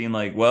coach, but just being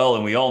like, well,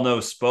 and we all know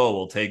Spo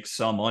will take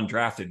some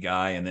undrafted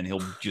guy and then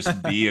he'll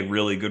just be a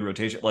really good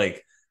rotation.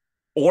 Like,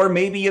 or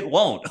maybe it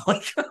won't.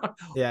 Like,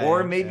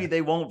 or maybe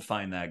they won't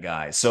find that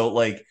guy. So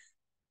like,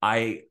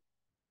 I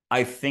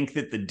think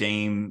that the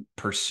Dame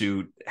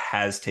pursuit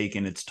has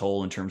taken its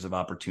toll in terms of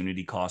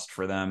opportunity cost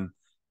for them.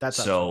 That's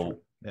so true.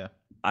 Yeah.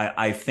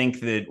 I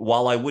think that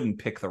while I wouldn't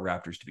pick the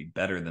Raptors to be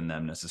better than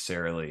them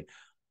necessarily,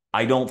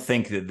 I don't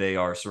think that they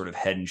are sort of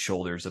head and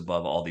shoulders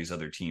above all these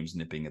other teams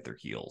nipping at their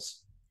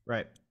heels.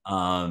 Right.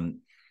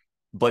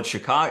 But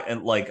Chicago,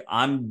 and like,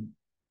 I'm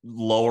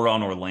lower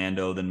on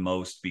Orlando than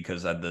most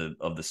because of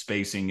the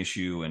spacing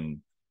issue. And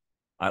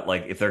I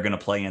like, if they're going to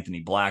play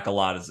Anthony Black a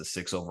lot as a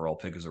 6 overall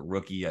pick as a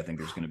rookie, I think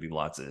there's going to be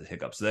lots of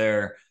hiccups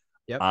there.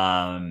 Yep.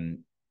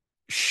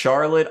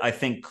 Charlotte, I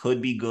think,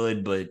 could be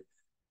good, but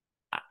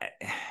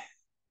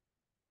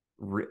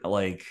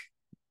like,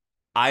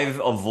 I've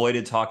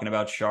avoided talking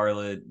about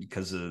Charlotte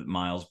because of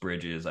Miles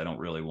Bridges. I don't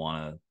really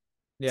want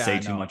to say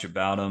too much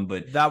about him,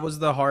 but that was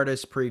the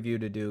hardest preview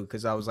to do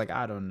because I was like,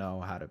 I don't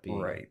know how to be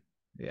right.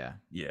 Yeah.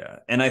 Yeah.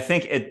 And I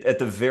think at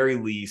the very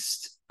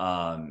least,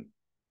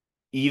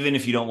 even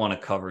if you don't want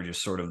to cover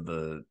just sort of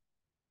the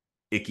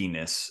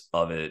ickiness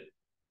of it,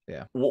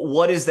 yeah,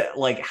 what is that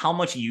like? How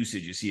much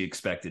usage is he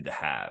expected to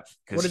have?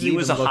 Because he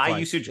was a high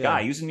usage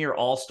guy. He was a near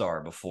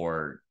all-star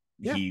before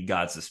he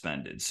got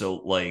suspended. So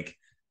like,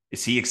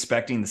 is he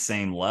expecting the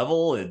same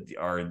level?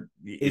 Or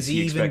is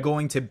he even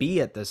going to be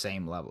at the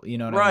same level? You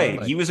know what right. I mean?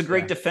 Like, he was a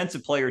great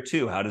defensive player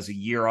too. How does a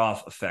year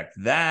off affect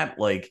that?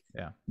 Like,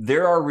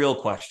 there are real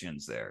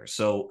questions there.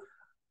 So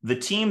the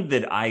team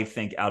that I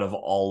think out of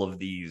all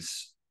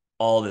this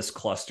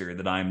cluster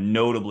that I'm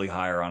notably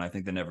higher on, I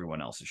think, than everyone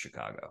else, is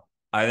Chicago.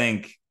 I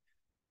think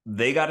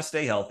they got to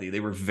stay healthy. They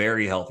were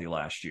very healthy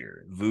last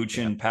year.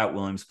 Vooch and Pat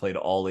Williams played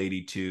all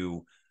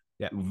 82.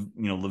 Yeah. You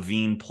know,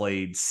 Levine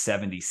played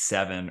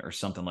 77 or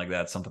something like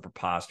that, something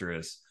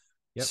preposterous.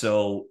 Yep.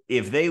 So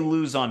if they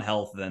lose on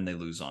health, then they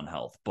lose on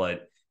health.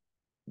 But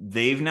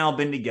they've now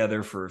been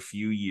together for a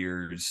few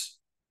years.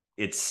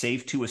 It's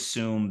safe to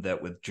assume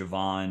that with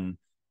Javon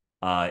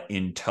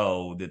in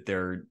tow, that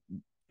they're,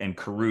 and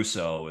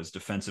Caruso as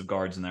defensive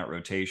guards in that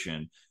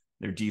rotation,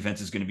 their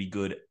defense is going to be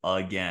good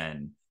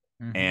again.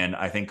 Mm-hmm. And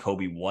I think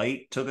Kobe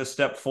White took a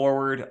step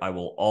forward. I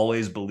will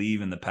always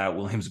believe in the Pat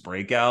Williams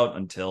breakout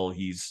until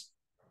he's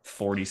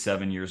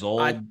 47 years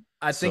old.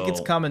 I think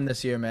it's coming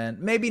this year, man.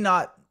 Maybe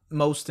not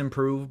most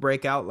improved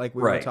breakout like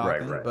we were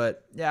talking,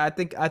 but yeah, I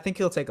think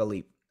he'll take a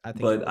leap.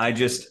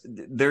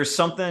 There's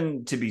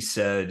something to be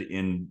said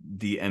in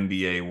the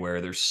NBA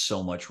where there's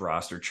so much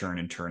roster churn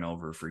and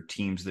turnover for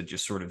teams that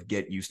just sort of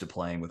get used to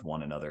playing with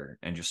one another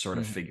and just sort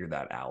of figure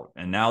that out.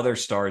 And now their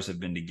stars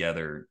have been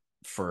together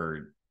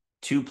for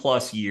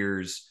 2+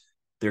 years.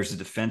 There's a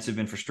defensive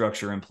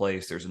infrastructure in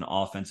place. There's an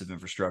offensive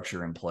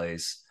infrastructure in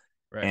place.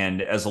 Right.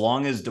 And as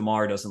long as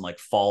DeMar doesn't like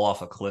fall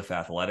off a cliff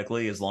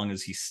athletically, as long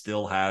as he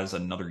still has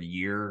another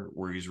year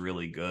where he's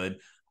really good,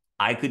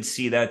 I could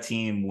see that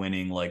team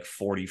winning like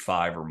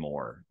 45 or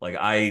more. Like,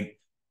 I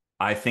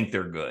think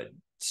they're good.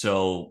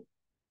 So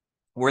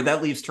Where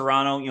that leaves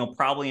Toronto,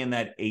 probably in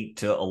that 8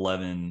 to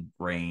 11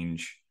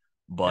 range.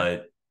 Yeah.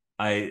 But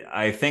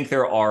I think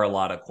there are a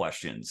lot of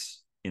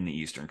questions in the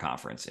Eastern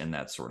Conference in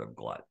that sort of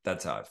glut.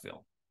 That's how I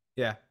feel.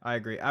 Yeah, I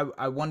agree.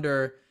 I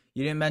wonder,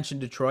 you didn't mention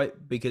Detroit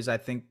because I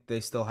think they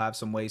still have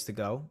some ways to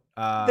go.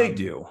 They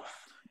do.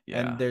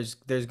 And Yeah.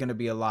 there's going to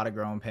be a lot of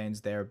growing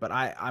pains there, but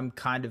I'm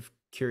kind of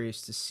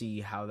curious to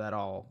see how that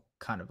all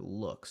kind of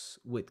looks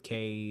with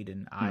Cade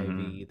and Mm-hmm.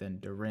 Ivy, then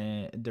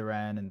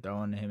Duran and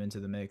throwing him into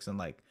the mix, and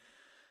like,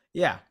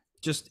 yeah,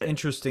 just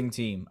interesting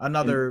team. And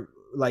Another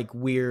like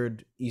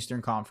weird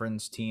Eastern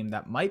Conference team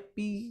that might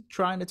be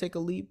trying to take a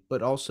leap,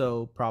 but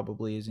also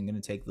probably isn't going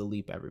to take the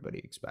leap everybody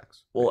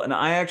expects. well, Right? and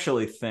I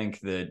actually think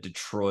that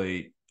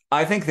Detroit,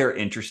 I think they're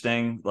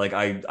interesting. Like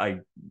I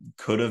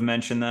could have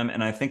mentioned them,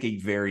 and I think a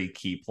very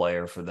key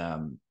player for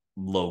them,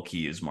 low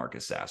key, is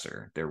Marcus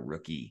Sasser, their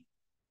rookie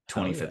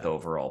Hell 25th yeah,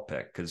 overall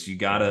pick. Because you very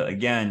gotta, much.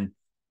 again,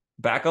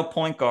 backup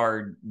point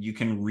guard, you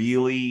can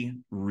really,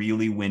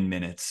 really win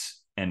minutes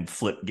and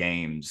flip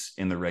games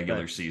in the Right.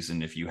 regular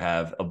season if you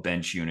have a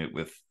bench unit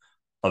with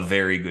a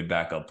very good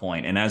backup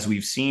point. And as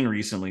we've seen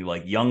recently,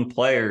 like young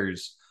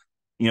players,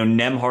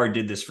 Nemhard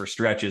did this for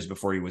stretches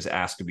before he was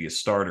asked to be a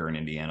starter in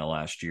Indiana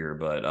last year.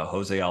 But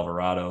Jose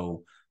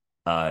Alvarado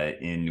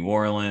in New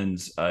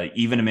Orleans,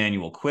 even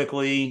Emmanuel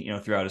Quickly,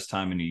 throughout his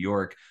time in New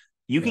York,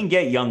 you Yeah. can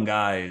get young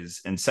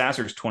guys. And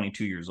Sasser's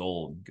 22 years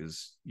old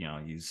because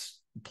he's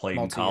played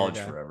in Multi-year college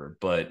guy. forever.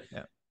 But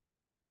Yeah.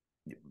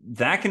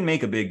 that can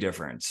make a big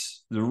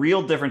difference. The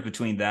real difference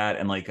between that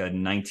and like a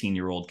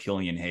 19-year-old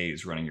Killian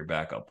Hayes running your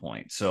backup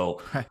point.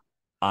 So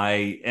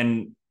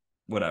and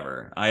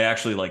whatever. I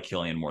actually like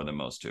Killian more than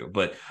most too,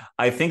 but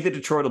I think that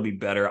Detroit will be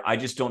better. I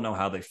just don't know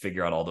how they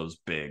figure out all those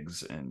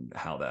bigs and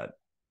how that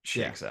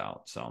Yeah. shakes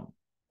out. So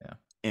Yeah.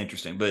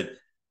 interesting. But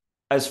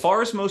as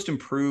far as most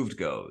improved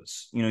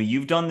goes,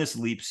 you've done this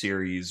leap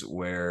series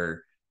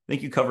where I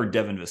think you covered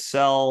Devin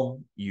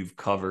Vassell, you've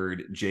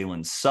covered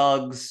Jalen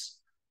Suggs,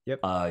 Yep.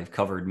 you've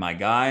covered my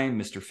guy,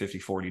 Mr. 50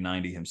 40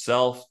 90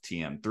 himself,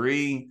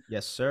 TM3,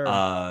 Yes, sir.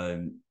 uh,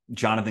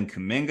 Jonathan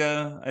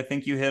Kuminga, I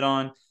think you hit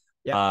on.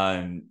 Yeah.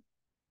 Um,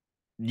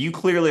 you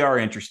clearly are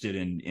interested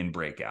in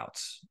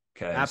breakouts.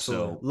 Okay.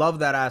 Absolutely. So Love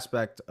that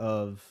aspect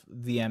of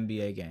the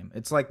NBA game.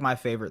 It's like my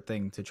favorite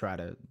thing to try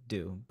to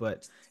do,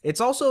 but it's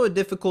also a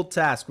difficult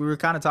task. We were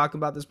kind of talking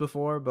about this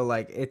before, but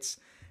like it's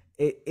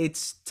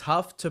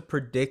tough to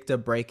predict a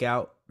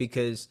breakout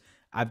because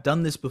I've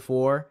done this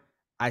before.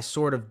 I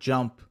sort of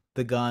jump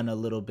the gun a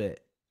little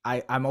bit.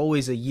 I'm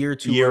always a year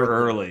too year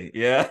early early.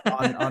 Yeah.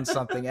 on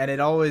something, and it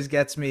always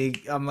gets me.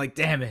 I'm like,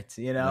 damn it,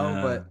 you know.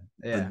 Uh, But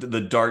the yeah.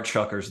 the dart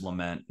chuckers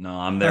lament. No,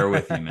 I'm there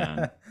with you,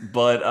 man.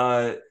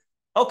 But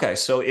okay,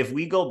 so if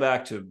we go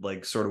back to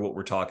like sort of what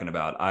we're talking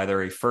about,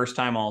 either a first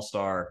time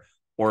all-star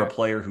or a Okay.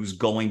 player who's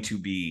going to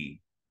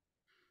be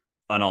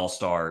an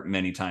all-star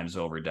many times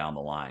over down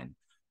the line.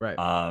 Right.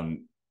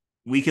 Um,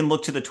 we can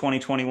look to the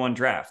 2021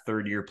 draft,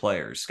 third year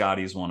players.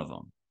 Scottie's one of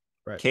them.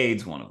 Right.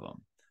 Cade's one of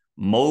them.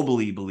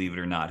 Mobley, believe it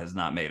or not, has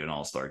not made an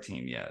all-star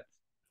team yet.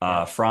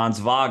 Yeah. Franz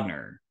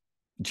Wagner,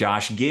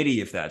 Josh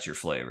Giddey, if that's your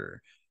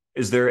flavor.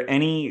 Is there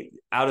any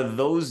out of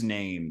those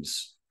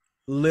names?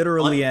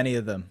 Literally any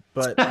of them,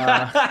 but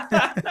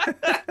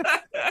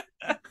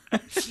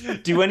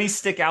Do any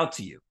stick out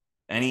to you?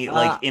 Any uh,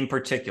 like in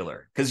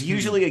particular? Because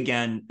usually, hmm.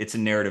 again, it's a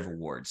narrative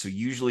award. So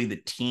usually the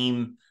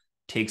team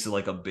takes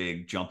like a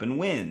big jump and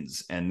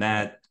wins, and Right.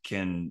 that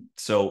can.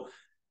 So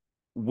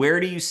where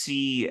do you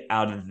see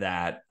out of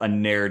that a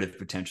narrative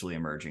potentially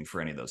emerging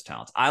for any of those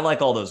talents? I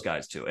like all those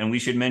guys too, and we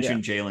should Yeah.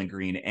 mention Jalen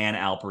Green and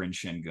Alperen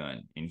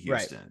Şengün in Right.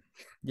 Houston.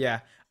 Yeah.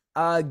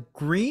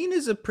 Green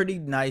is a pretty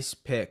nice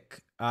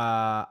pick.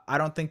 I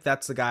don't think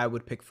that's the guy I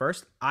would pick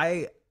first.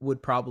 I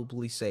would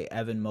probably say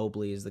Evan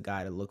Mobley is the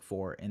guy to look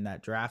for in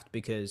that draft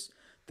because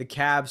the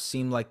Cavs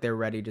seem like they're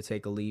ready to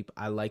take a leap.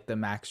 I like the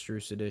Max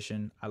Strus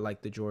edition. I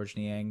like the George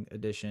Niang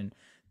edition.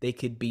 They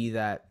could be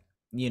that,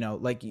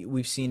 like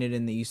we've seen it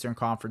in the Eastern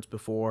Conference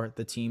before,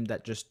 the team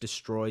that just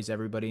destroys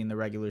everybody in the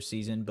regular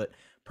season, but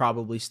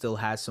probably still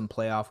has some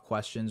playoff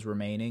questions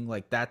remaining.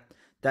 Like that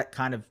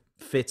kind of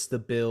fits the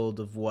build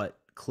of what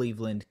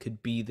Cleveland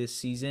could be this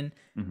season.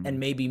 Mm-hmm. And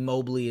maybe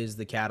Mobley is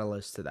the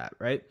catalyst to that,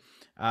 right?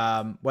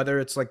 Whether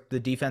it's like the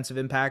defensive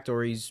impact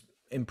or he's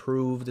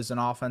improved as an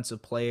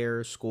offensive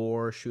player,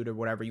 scorer, shooter,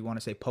 whatever you want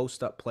to say,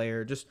 post up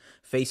player, just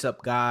face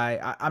up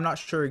guy. I'm not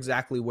sure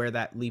exactly where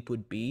that leap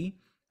would be.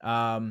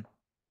 Um,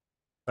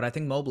 but I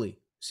think Mobley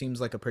seems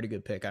like a pretty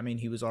good pick. I mean,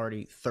 he was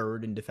already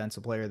third in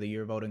defensive player of the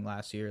year voting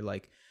last year.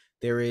 Like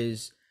there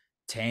is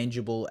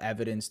tangible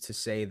evidence to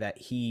say that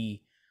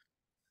he,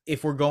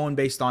 if we're going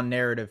based on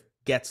narrative,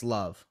 gets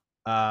love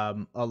a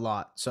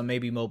lot. So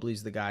maybe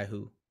Mobley's the guy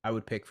who I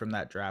would pick from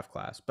that draft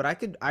class. But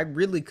I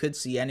really could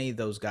see any of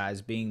those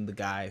guys being the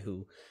guy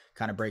who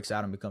kind of breaks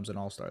out and becomes an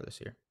all-star this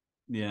year.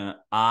 Yeah,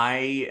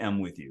 I am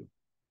with you.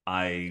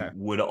 I Okay.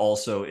 would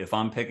also, if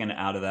I'm picking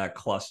out of that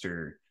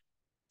cluster,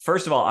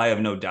 first of all, I have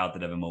no doubt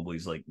that Evan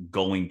Mobley's like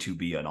going to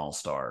be an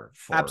all-star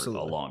for a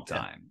Absolutely. long Yeah.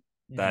 time.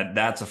 Hmm.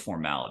 That's a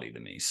formality to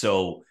me.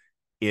 So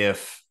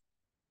if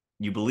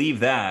you believe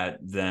that,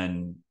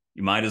 then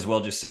you might as well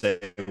just say,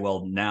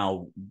 well,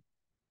 now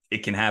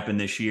it can happen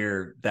this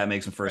year. That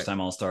makes him first Right.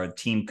 time All-Star. The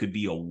team could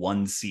be a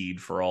 1 seed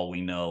for all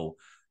we know,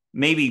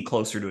 maybe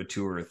closer to a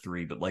 2 or a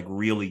 3, but like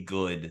really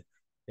good.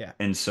 Yeah.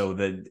 And so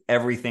that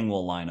everything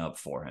will line up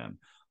for him.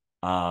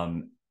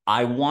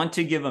 I want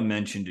to give a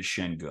mention to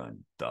Şengün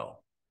though.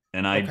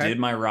 And I Okay. did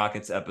my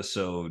Rockets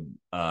episode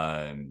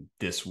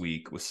this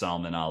week with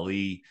Salman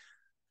Ali.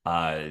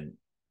 Uh,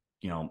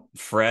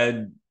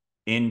 Fred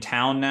in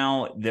town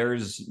now.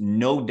 There's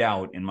no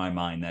doubt in my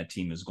mind that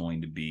team is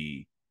going to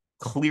be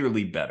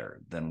clearly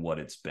better than what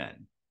it's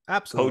been.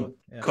 Absolutely.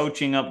 Yeah.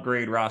 Coaching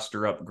upgrade,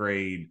 roster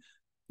upgrade,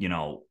 you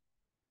know,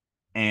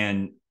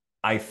 and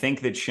I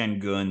think that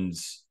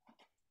Şengün's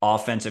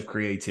offensive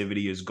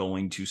creativity is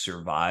going to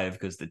survive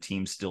because the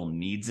team still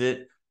needs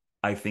it.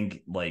 I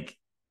think like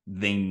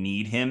they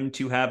need him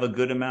to have a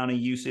good amount of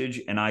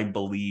usage, and I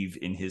believe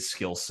in his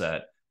skill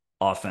set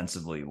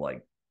offensively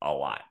like a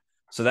lot.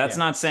 So that's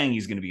Yeah. not saying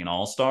he's going to be an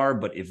all-star,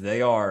 but if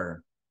they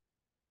are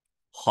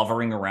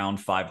hovering around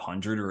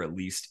 500 or at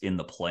least in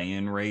the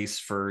play-in race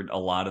for a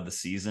lot of the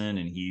season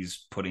and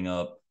he's putting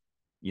up,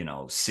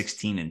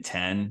 16 and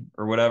 10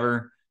 or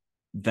whatever,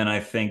 then I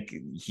think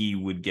he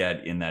would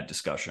get in that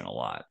discussion a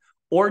lot.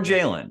 Or Yeah.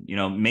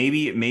 Jalen,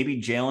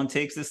 maybe Jalen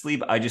takes this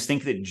leap. I just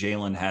think that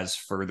Jalen has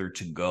further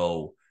to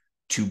go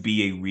to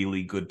be a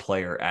really good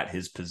player at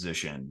his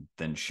position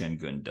than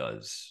Şengün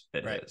does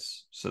at Right.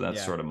 his. So that's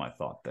Yeah. sort of my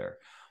thought there.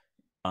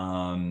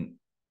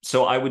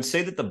 So I would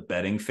say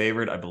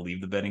that I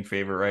believe the betting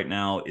favorite right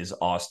now is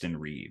Austin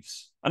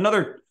Reeves,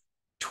 another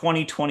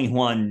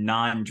 2021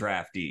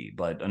 non-draftee,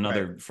 but Right.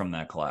 another from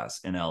that class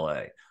in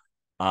LA.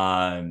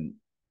 Um,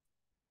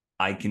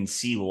 I can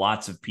see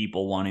lots of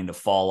people wanting to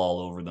fall all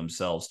over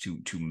themselves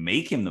to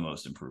make him the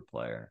most improved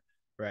player.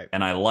 Right.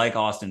 And I like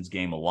Austin's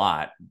game a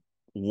lot.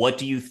 What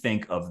do you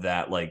think of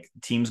that? Like,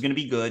 team's going to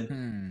be good.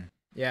 Do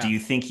Yeah. you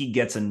think he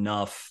gets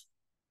enough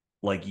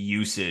like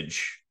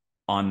usage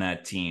on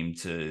that team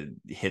to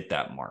hit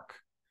that mark?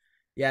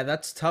 Yeah,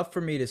 that's tough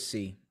for me to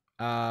see.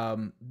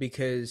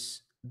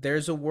 Because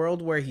there's a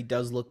world where he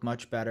does look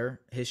much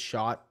better. His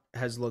shot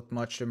has looked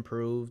much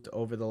improved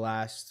over the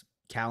last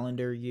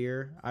calendar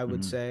year, I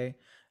would Mm-hmm.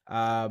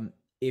 say.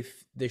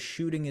 If the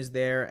shooting is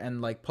there and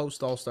like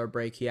post All-Star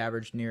break, he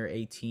averaged near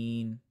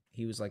 18.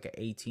 He was like an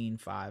 18,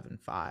 5 and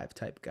 5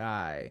 type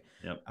guy.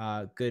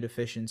 Yep. Good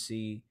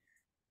efficiency.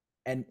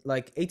 And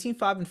like 18,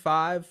 5 and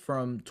 5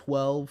 from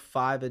 12,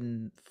 5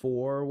 and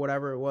 4,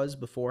 whatever it was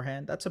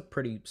beforehand, that's a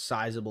pretty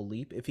sizable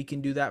leap. If he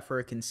can do that for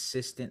a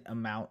consistent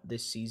amount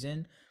this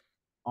season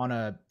on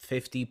a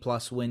 50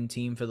 plus win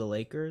team for the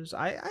Lakers,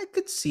 I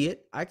could see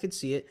it. I could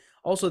see it.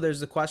 Also, there's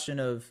the question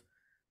of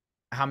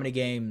how many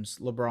games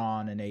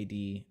LeBron and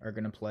AD are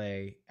going to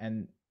play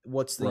and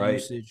what's the Right.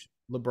 usage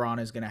LeBron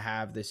is going to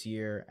have this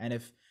year. And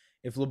if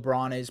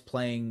LeBron is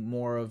playing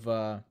more of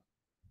a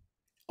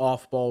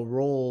off ball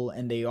role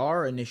and they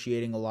are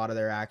initiating a lot of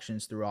their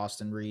actions through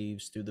Austin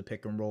Reeves, through the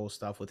pick and roll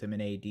stuff with him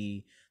and AD,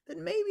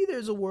 then maybe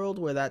there's a world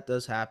where that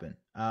does happen.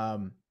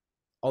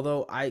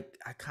 Although I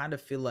kind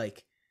of feel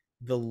like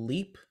the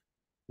leap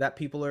that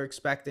people are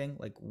expecting,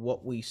 like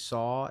what we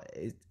saw,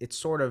 it's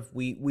sort of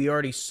we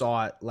already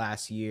saw it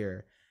last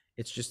year.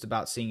 It's just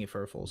about seeing it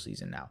for a full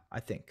season now, I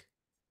think.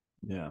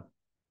 Yeah.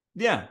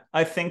 Yeah,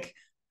 I think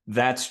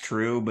that's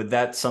true, but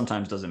that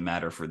sometimes doesn't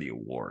matter for the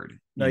award.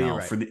 No, you're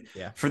right. For the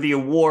Yeah. for the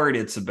award,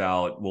 it's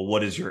about, well,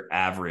 what is your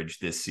average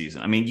this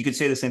season? I mean, you could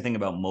say the same thing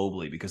about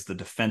Mobley because the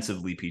defensive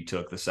leap he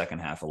took the second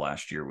half of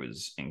last year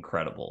was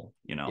incredible,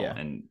 Yeah.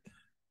 and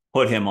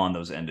put him on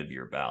those end of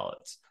year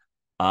ballots.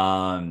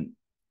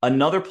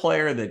 Another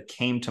player that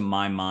came to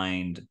my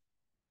mind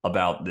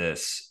about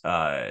this,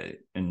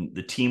 and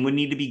the team would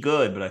need to be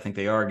good, but I think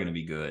they are going to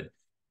be good,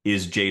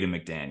 is Jaden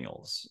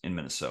McDaniels in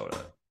Minnesota.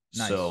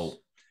 Nice. So,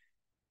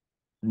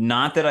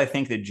 not that I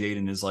think that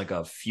Jaden is like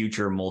a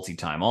future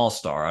multi-time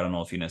all-star. I don't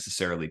know if he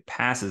necessarily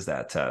passes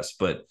that test,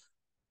 but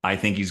I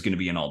think he's going to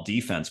be an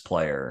all-defense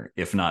player,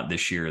 if not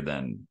this year,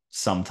 then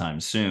sometime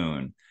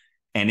soon.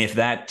 And if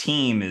that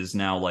team is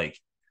now like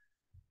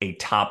a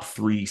top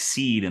 3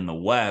 seed in the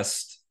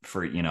West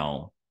for,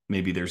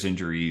 maybe there's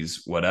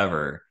injuries,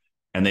 whatever,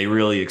 and they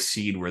really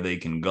exceed where they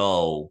can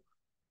go,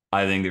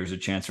 I think there's a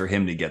chance for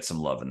him to get some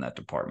love in that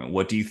department.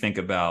 What do you think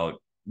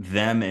about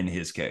them in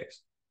his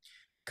case?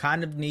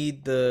 Kind of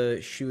need the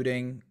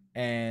shooting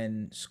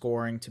and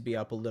scoring to be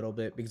up a little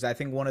bit because I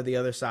think one of the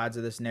other sides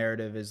of this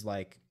narrative is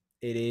like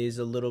it is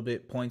a little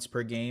bit points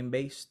per game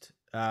based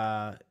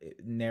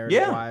narrative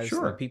Yeah, wise.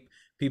 Like sure.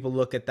 people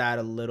look at that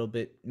a little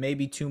bit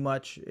maybe too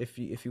much if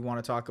you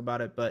want to talk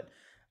about it, but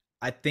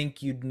I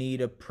think you'd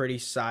need a pretty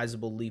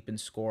sizable leap in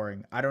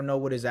scoring. I don't know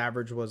what his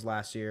average was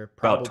last year,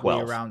 About probably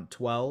 12. around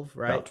 12,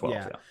 About right? 12,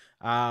 Yeah.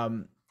 yeah.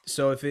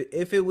 So if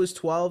it was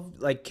 12,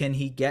 like can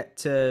he get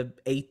to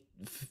 8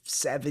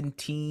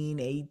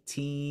 17,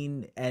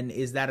 18, and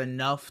is that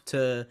enough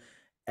to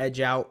edge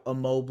out a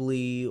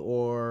Mobley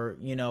or,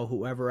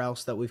 whoever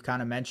else that we've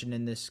kind of mentioned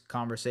in this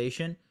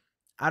conversation?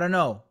 I don't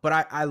know,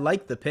 but I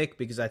like the pick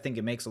because I think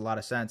it makes a lot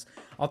of sense.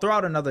 I'll throw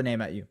out another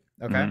name at you.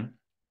 Okay. Mm-hmm.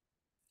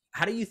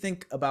 How do you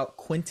think about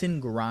Quentin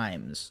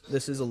Grimes?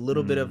 This is a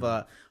little bit of Mm.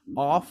 a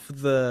off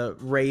the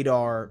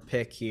radar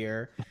pick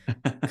here.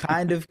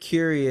 Kind of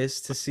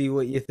curious to see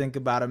what you think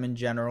about him in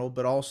general,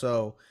 but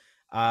also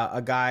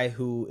a guy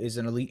who is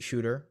an elite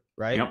shooter,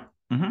 right? Yep.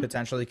 Mm-hmm.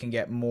 Potentially can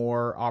get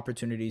more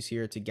opportunities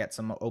here to get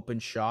some open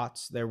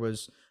shots. There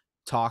was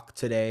talk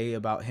today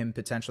about him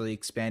potentially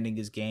expanding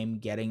his game,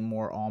 getting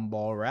more on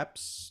ball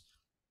reps.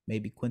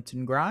 Maybe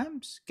Quentin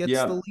Grimes gets the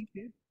Yeah. lead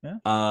here.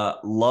 Yeah.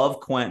 Love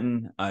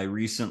Quentin. I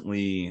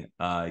recently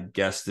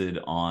guested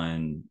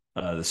on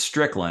the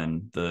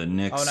Strickland, the Oh,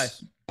 Knicks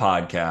nice.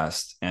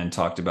 podcast, and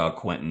talked about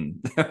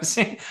Quentin.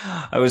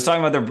 I was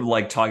talking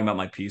about talking about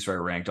my piece where I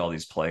ranked all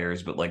these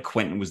players, but like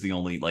Quentin was the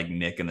only like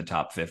Nick in the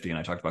top 50, and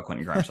I talked about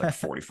Quentin Grimes for like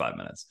 45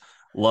 minutes.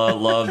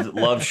 Love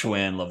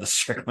Schwinn, love the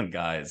Strickland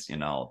guys. You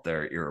know,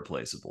 they're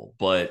irreplaceable.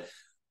 But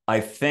I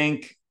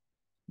think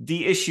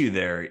the issue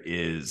there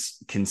is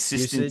Usage.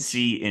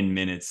 consistency in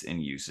minutes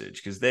and usage,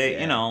 because they, you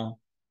Yeah. know,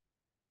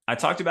 I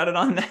talked about it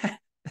on that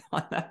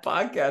on that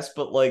podcast,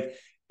 but like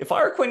if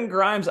I were Quentin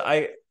Grimes,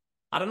 I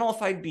don't know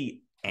if I'd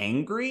be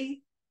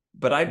angry,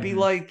 but I'd be Mhm.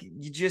 like,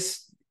 you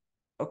just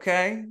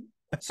okay.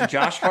 So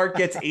Josh Hart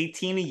gets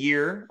 18 a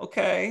year.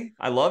 Okay.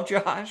 I love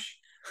Josh.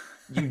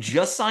 You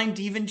just signed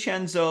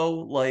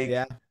DiVincenzo. Like,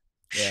 Yeah. Yeah.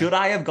 should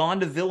I have gone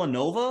to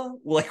Villanova?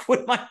 Like,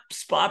 would my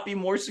spot be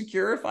more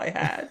secure if I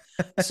had?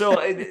 So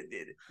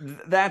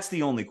that's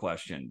the only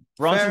question.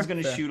 Brunson's Fair,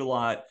 going to fair. shoot a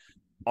lot.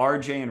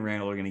 RJ and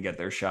Randall are going to get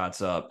their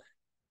shots up.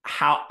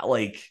 How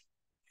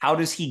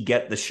does he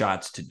get the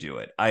shots to do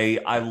it?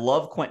 I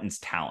love Quentin's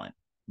talent,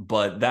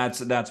 but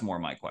that's more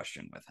my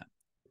question with him.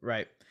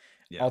 Right.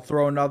 Yeah. I'll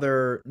throw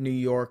another New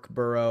York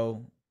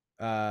borough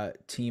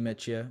team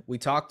at you. We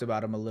talked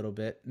about him a little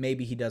bit.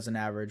 Maybe he doesn't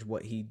average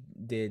what he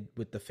did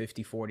with the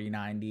 50, 40,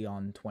 90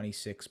 on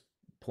 26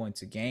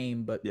 points a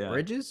game, but Yeah.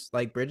 Bridges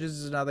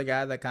is another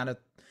guy that kind of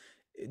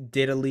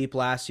did a leap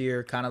last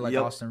year, kind of like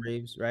Yep. Austin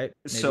Reeves, right?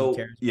 Maybe he So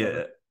carries yeah,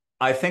 forward.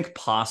 I think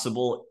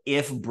possible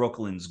if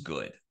Brooklyn's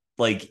good.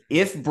 Like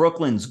if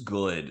Brooklyn's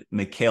good,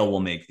 Mikal will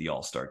make the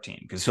All-Star team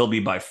because he'll be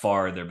by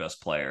far their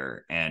best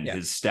player and Yeah.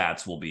 his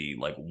stats will be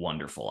like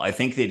wonderful. I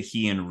think that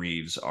he and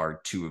Reeves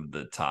are two of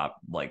the top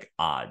like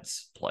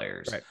odds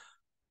players. Right.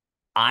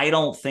 I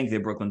don't think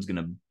that Brooklyn's going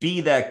to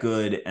be that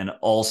good, and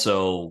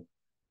also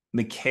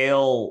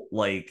Mikal,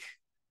 like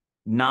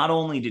not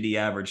only did he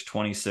average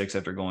 26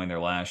 after going there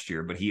last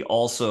year, but he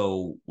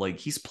also like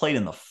he's played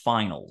in the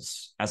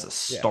finals as a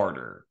Yeah.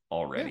 starter Yeah.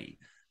 already.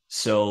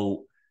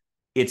 So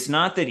it's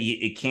not that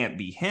it can't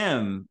be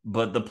him,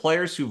 but the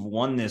players who've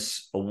won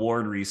this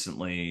award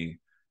recently,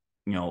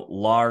 you know,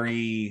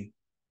 Laurie,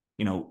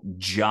 you know,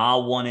 Ja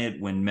won it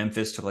when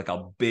Memphis took like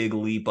a big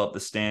leap up the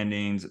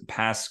standings.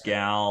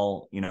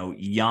 Pascal, you know,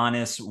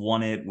 Giannis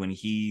won it when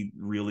he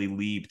really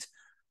leaped.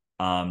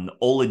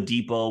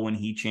 Oladipo when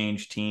he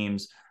changed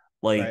teams.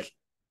 Right. Like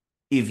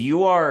if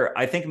you are,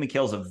 I think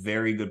Mikal's a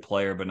very good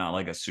player, but not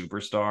like a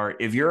superstar.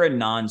 If you're a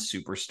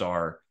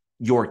non-superstar,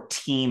 your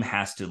team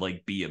has to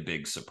like be a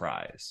big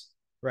surprise.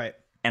 Right.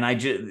 And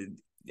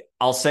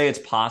I'll say it's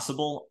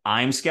possible.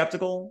 I'm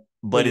skeptical,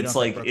 But but you it's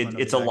don't think like Brooklyn will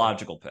be it's a that good?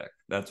 logical pick.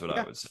 That's what I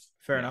Okay. would say.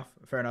 Fair Yeah. enough.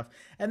 Fair enough.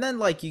 And then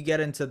like you get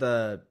into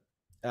the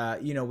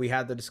we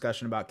had the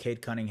discussion about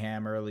Cade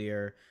Cunningham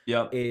earlier.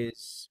 Yep.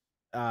 Is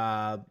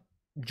uh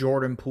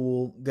Jordan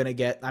Poole gonna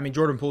get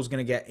Jordan Poole's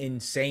gonna get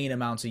insane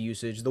amounts of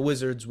usage. The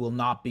Wizards will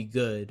not be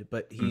good,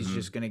 but he's Mm-hmm.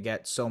 just gonna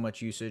get so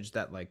much usage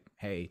that like,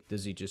 hey,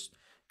 does he just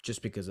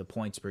because of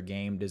points per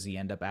game, does he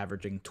end up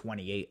averaging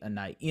 28 a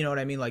night? You know what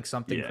I mean? Like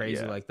something Yeah.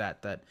 crazy Yeah. like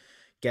that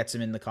gets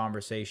him in the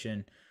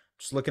conversation.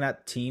 Just looking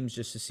at teams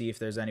just to see if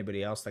there's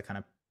anybody else that kind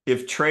of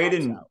If Trey pops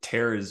didn't out.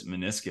 tear his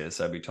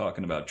meniscus, I'd be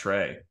talking about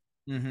Trey,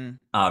 Mm-hmm. Mm-hmm.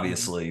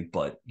 obviously,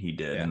 but he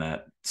did, Yeah. and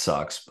that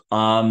sucks.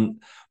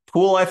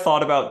 Poole, I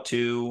thought about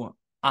too.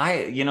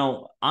 I'm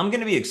going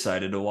to be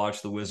excited to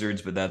watch the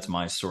Wizards, but that's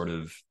my sort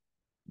of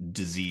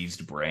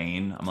diseased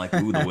brain. I'm like,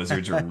 ooh, the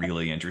Wizards are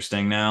really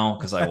interesting now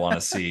because I want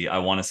to see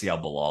how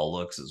Bilal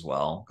looks as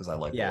well because I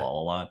like Yeah.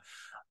 Bilal a lot.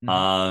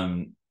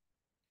 Mm-hmm.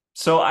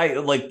 So I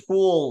like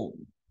Poole.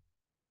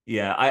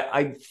 Yeah,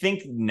 I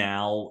think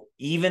now,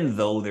 even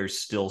though there's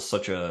still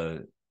such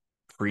a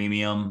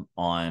premium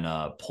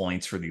on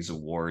points for these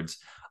awards,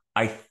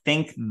 I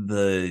think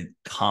the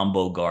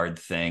combo guard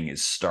thing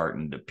is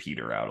starting to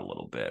peter out a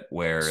little bit.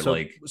 Where So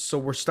like, so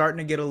we're starting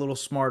to get a little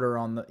smarter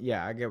on the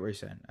yeah, I get what you're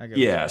saying. I get what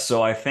you're yeah, saying.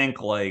 so I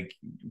think like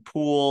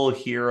Poole,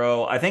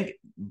 Hero. I think,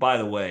 by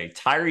the way,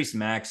 Tyrese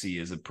Maxey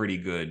is a pretty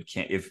good.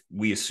 If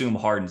we assume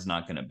Harden's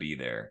not going to be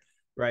there,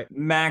 Right.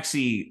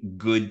 Maxey,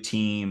 good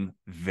team,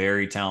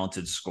 very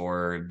talented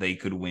scorer. They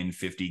could win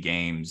 50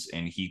 games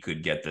and he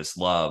could get this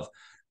love.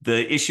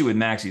 The issue with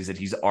Maxey is that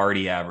he's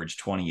already averaged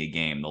 20 a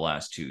game the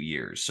last 2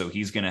 years. So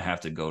he's going to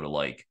have to go to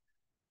like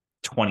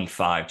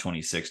 25,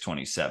 26,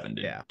 27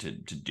 Yeah. to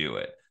do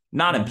it.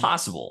 Not Mm-hmm.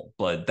 impossible,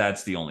 but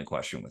that's the only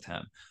question with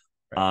him.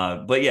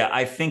 Right. But yeah,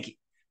 I think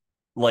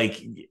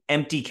like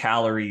empty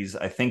calories.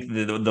 I think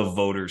the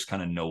voters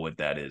kind of know what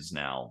that is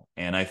now.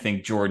 And I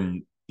think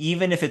Jordan,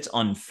 even if it's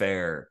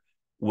unfair,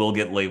 will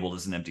get labeled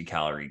as an empty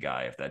calorie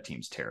guy if that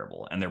team's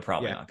terrible. And they're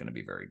probably Yeah. not going to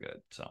be very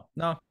good. So,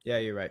 No, yeah,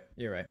 you're right.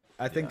 You're right.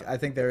 yeah. I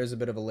think there is a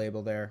bit of a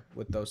label there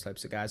with those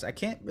types of guys. I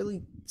can't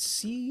really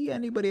see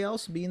anybody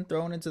else being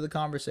thrown into the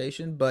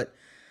conversation, but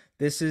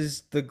this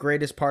is the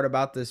greatest part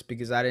about this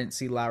because I didn't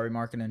see Lowry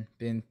Markkinen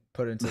being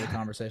put into the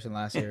conversation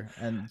last year,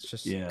 and it's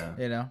just Yeah.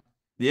 you know.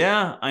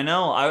 Yeah, I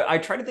know. I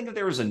try to think if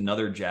there was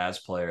another Jazz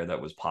player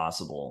that was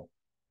possible.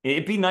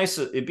 It'd be nice.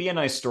 It'd be a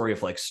nice story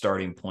if like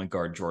starting point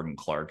guard Jordan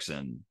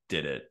Clarkson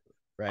did it.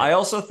 Right. I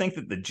also think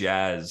that the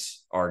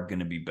Jazz are going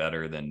to be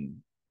better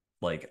than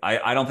like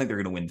I don't think they're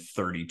going to win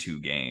 32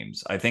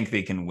 games. I think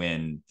they can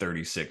win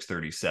 36,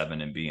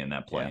 37 and be in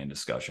that Yeah. play-in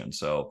discussion.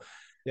 So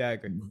Yeah, I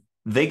agree.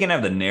 they can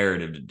have the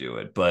narrative to do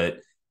it. But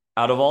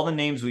out of all the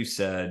names we've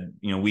said,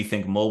 we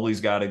think Mobley's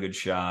got a good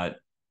shot.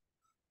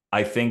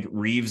 I think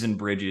Reeves and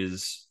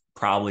Bridges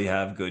probably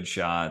have good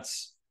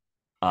shots.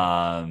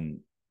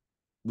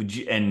 Would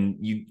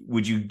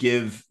you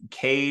give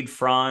Cade,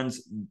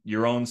 Franz,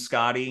 your own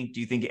Scottie? Do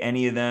you think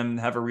any of them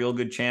have a real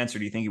good chance, or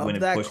do you think when Of it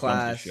that push comes to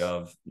class,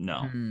 shove,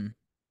 no?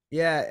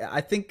 yeah,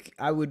 I think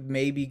I would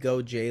maybe go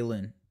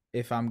Jalen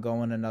if I'm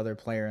going another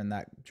player in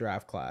that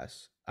draft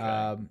class.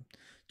 Okay,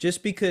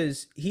 Just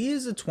because he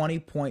is a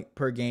 20-point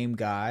per game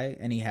guy,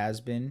 and he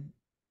has been,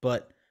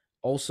 but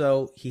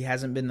also he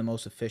hasn't been the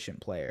most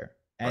efficient player.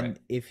 right. And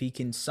if he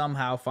can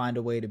somehow find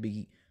a way to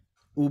be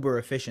uber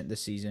efficient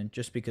this season,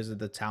 just because of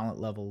the talent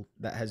level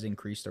that has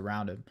increased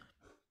around him,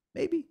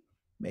 maybe,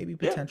 maybe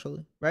Yeah,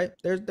 potentially, right?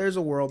 There's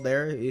a world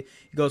there. He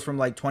goes from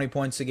like 20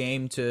 points a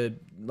game to,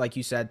 like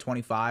you said,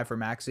 25 for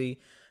Maxi.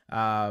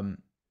 Um,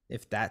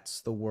 if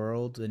that's the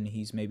world, and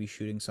he's maybe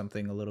shooting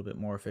something a little bit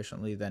more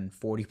efficiently than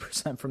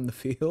 40% from the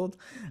field,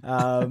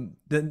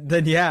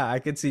 then yeah, I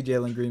could see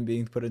Jalen Green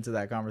being put into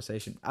that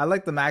conversation. I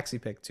like the Maxi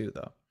pick too,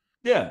 though.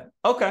 yeah,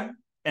 okay.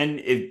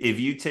 And if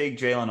you take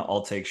Jalen,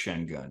 I'll take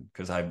Şengün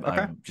because I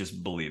Okay.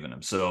 just believe in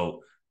him.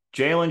 So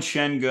Jalen,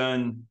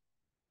 Şengün,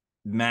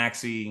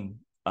 Maxi,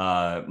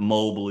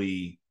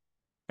 Mobley,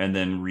 and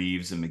then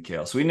Reeves and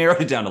McHale. So we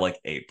narrowed it down to like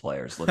 8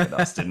 players. Look at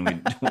us, didn't we?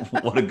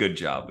 What a good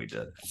job we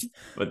did.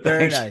 But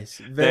Very nice.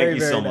 thank Very,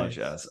 you so very much,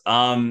 nice.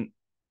 S.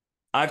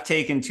 I've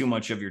taken too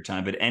much of your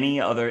time, but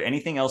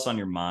anything else on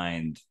your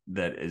mind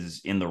that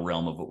is in the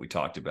realm of what we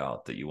talked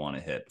about that you want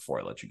to hit before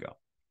I let you go?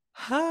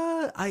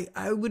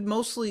 I would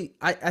mostly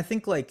I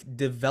think like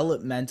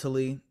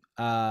developmentally,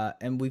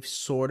 and we've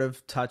sort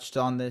of touched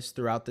on this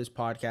throughout this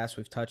podcast.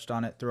 We've touched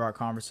on it through our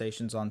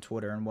conversations on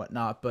Twitter and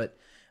whatnot, but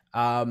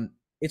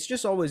it's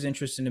just always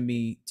interesting to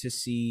me to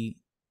see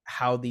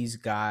how these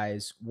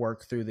guys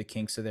work through the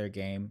kinks of their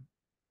game,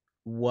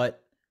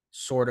 what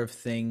sort of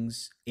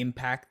things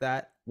impact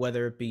that,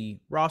 whether it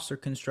be roster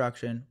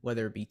construction,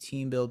 whether it be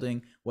team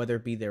building, whether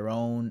it be their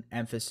own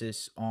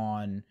emphasis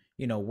on,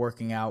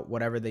 working out,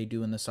 whatever they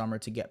do in the summer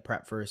to get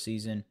prep for a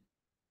season.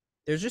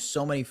 There's just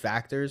so many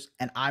factors.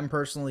 And I'm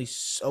personally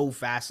so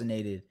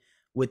fascinated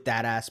with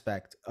that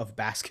aspect of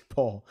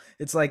basketball.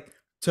 It's like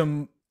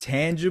to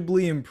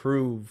tangibly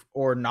improve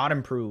or not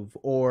improve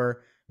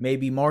or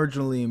maybe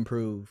marginally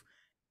improve,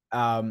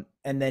 and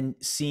then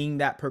seeing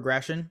that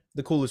progression,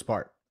 the coolest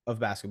part of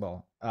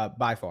basketball,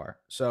 by far.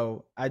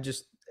 So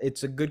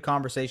it's a good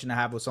conversation to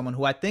have with someone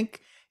who I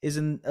think is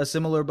in a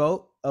similar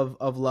boat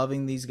of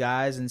loving these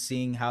guys and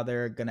seeing how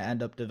they're going to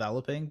end up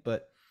developing.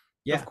 But Of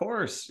yeah,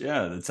 course.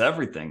 Yeah, that's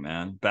everything,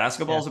 man. yeah,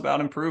 Basketball's about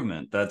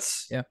improvement.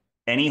 That's yeah,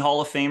 any Hall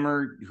of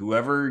Famer,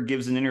 whoever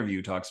gives an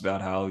interview talks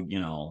about how,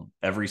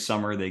 every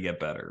summer they get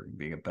better.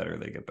 They get better,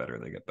 they get better,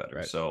 they get better.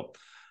 right. So,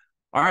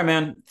 all right,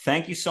 man.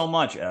 Thank you so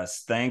much,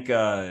 S. Thank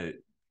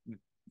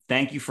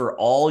you for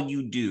all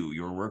you do,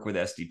 your work with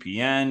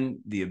SDPN,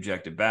 the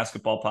Objective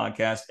Basketball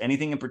Podcast.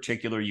 Anything in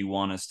particular you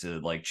want us to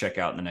like check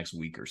out in the next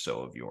week or so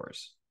of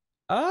yours?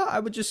 I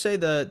would just say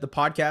the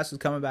podcast is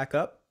coming back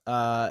up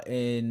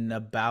in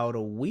about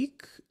a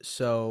week.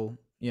 So,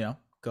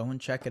 go and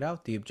check it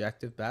out, the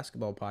Objective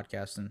Basketball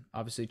Podcast. And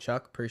obviously,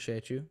 Chuck,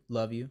 appreciate you.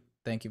 Love you.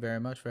 Thank you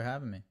very much for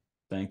having me.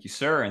 Thank you,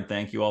 sir. And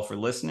thank you all for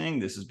listening.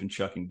 This has been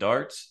Chucking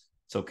Darts.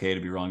 It's okay to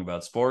be wrong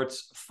about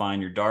sports.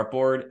 Find your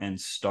dartboard and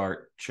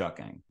start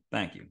chucking.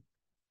 Thank you.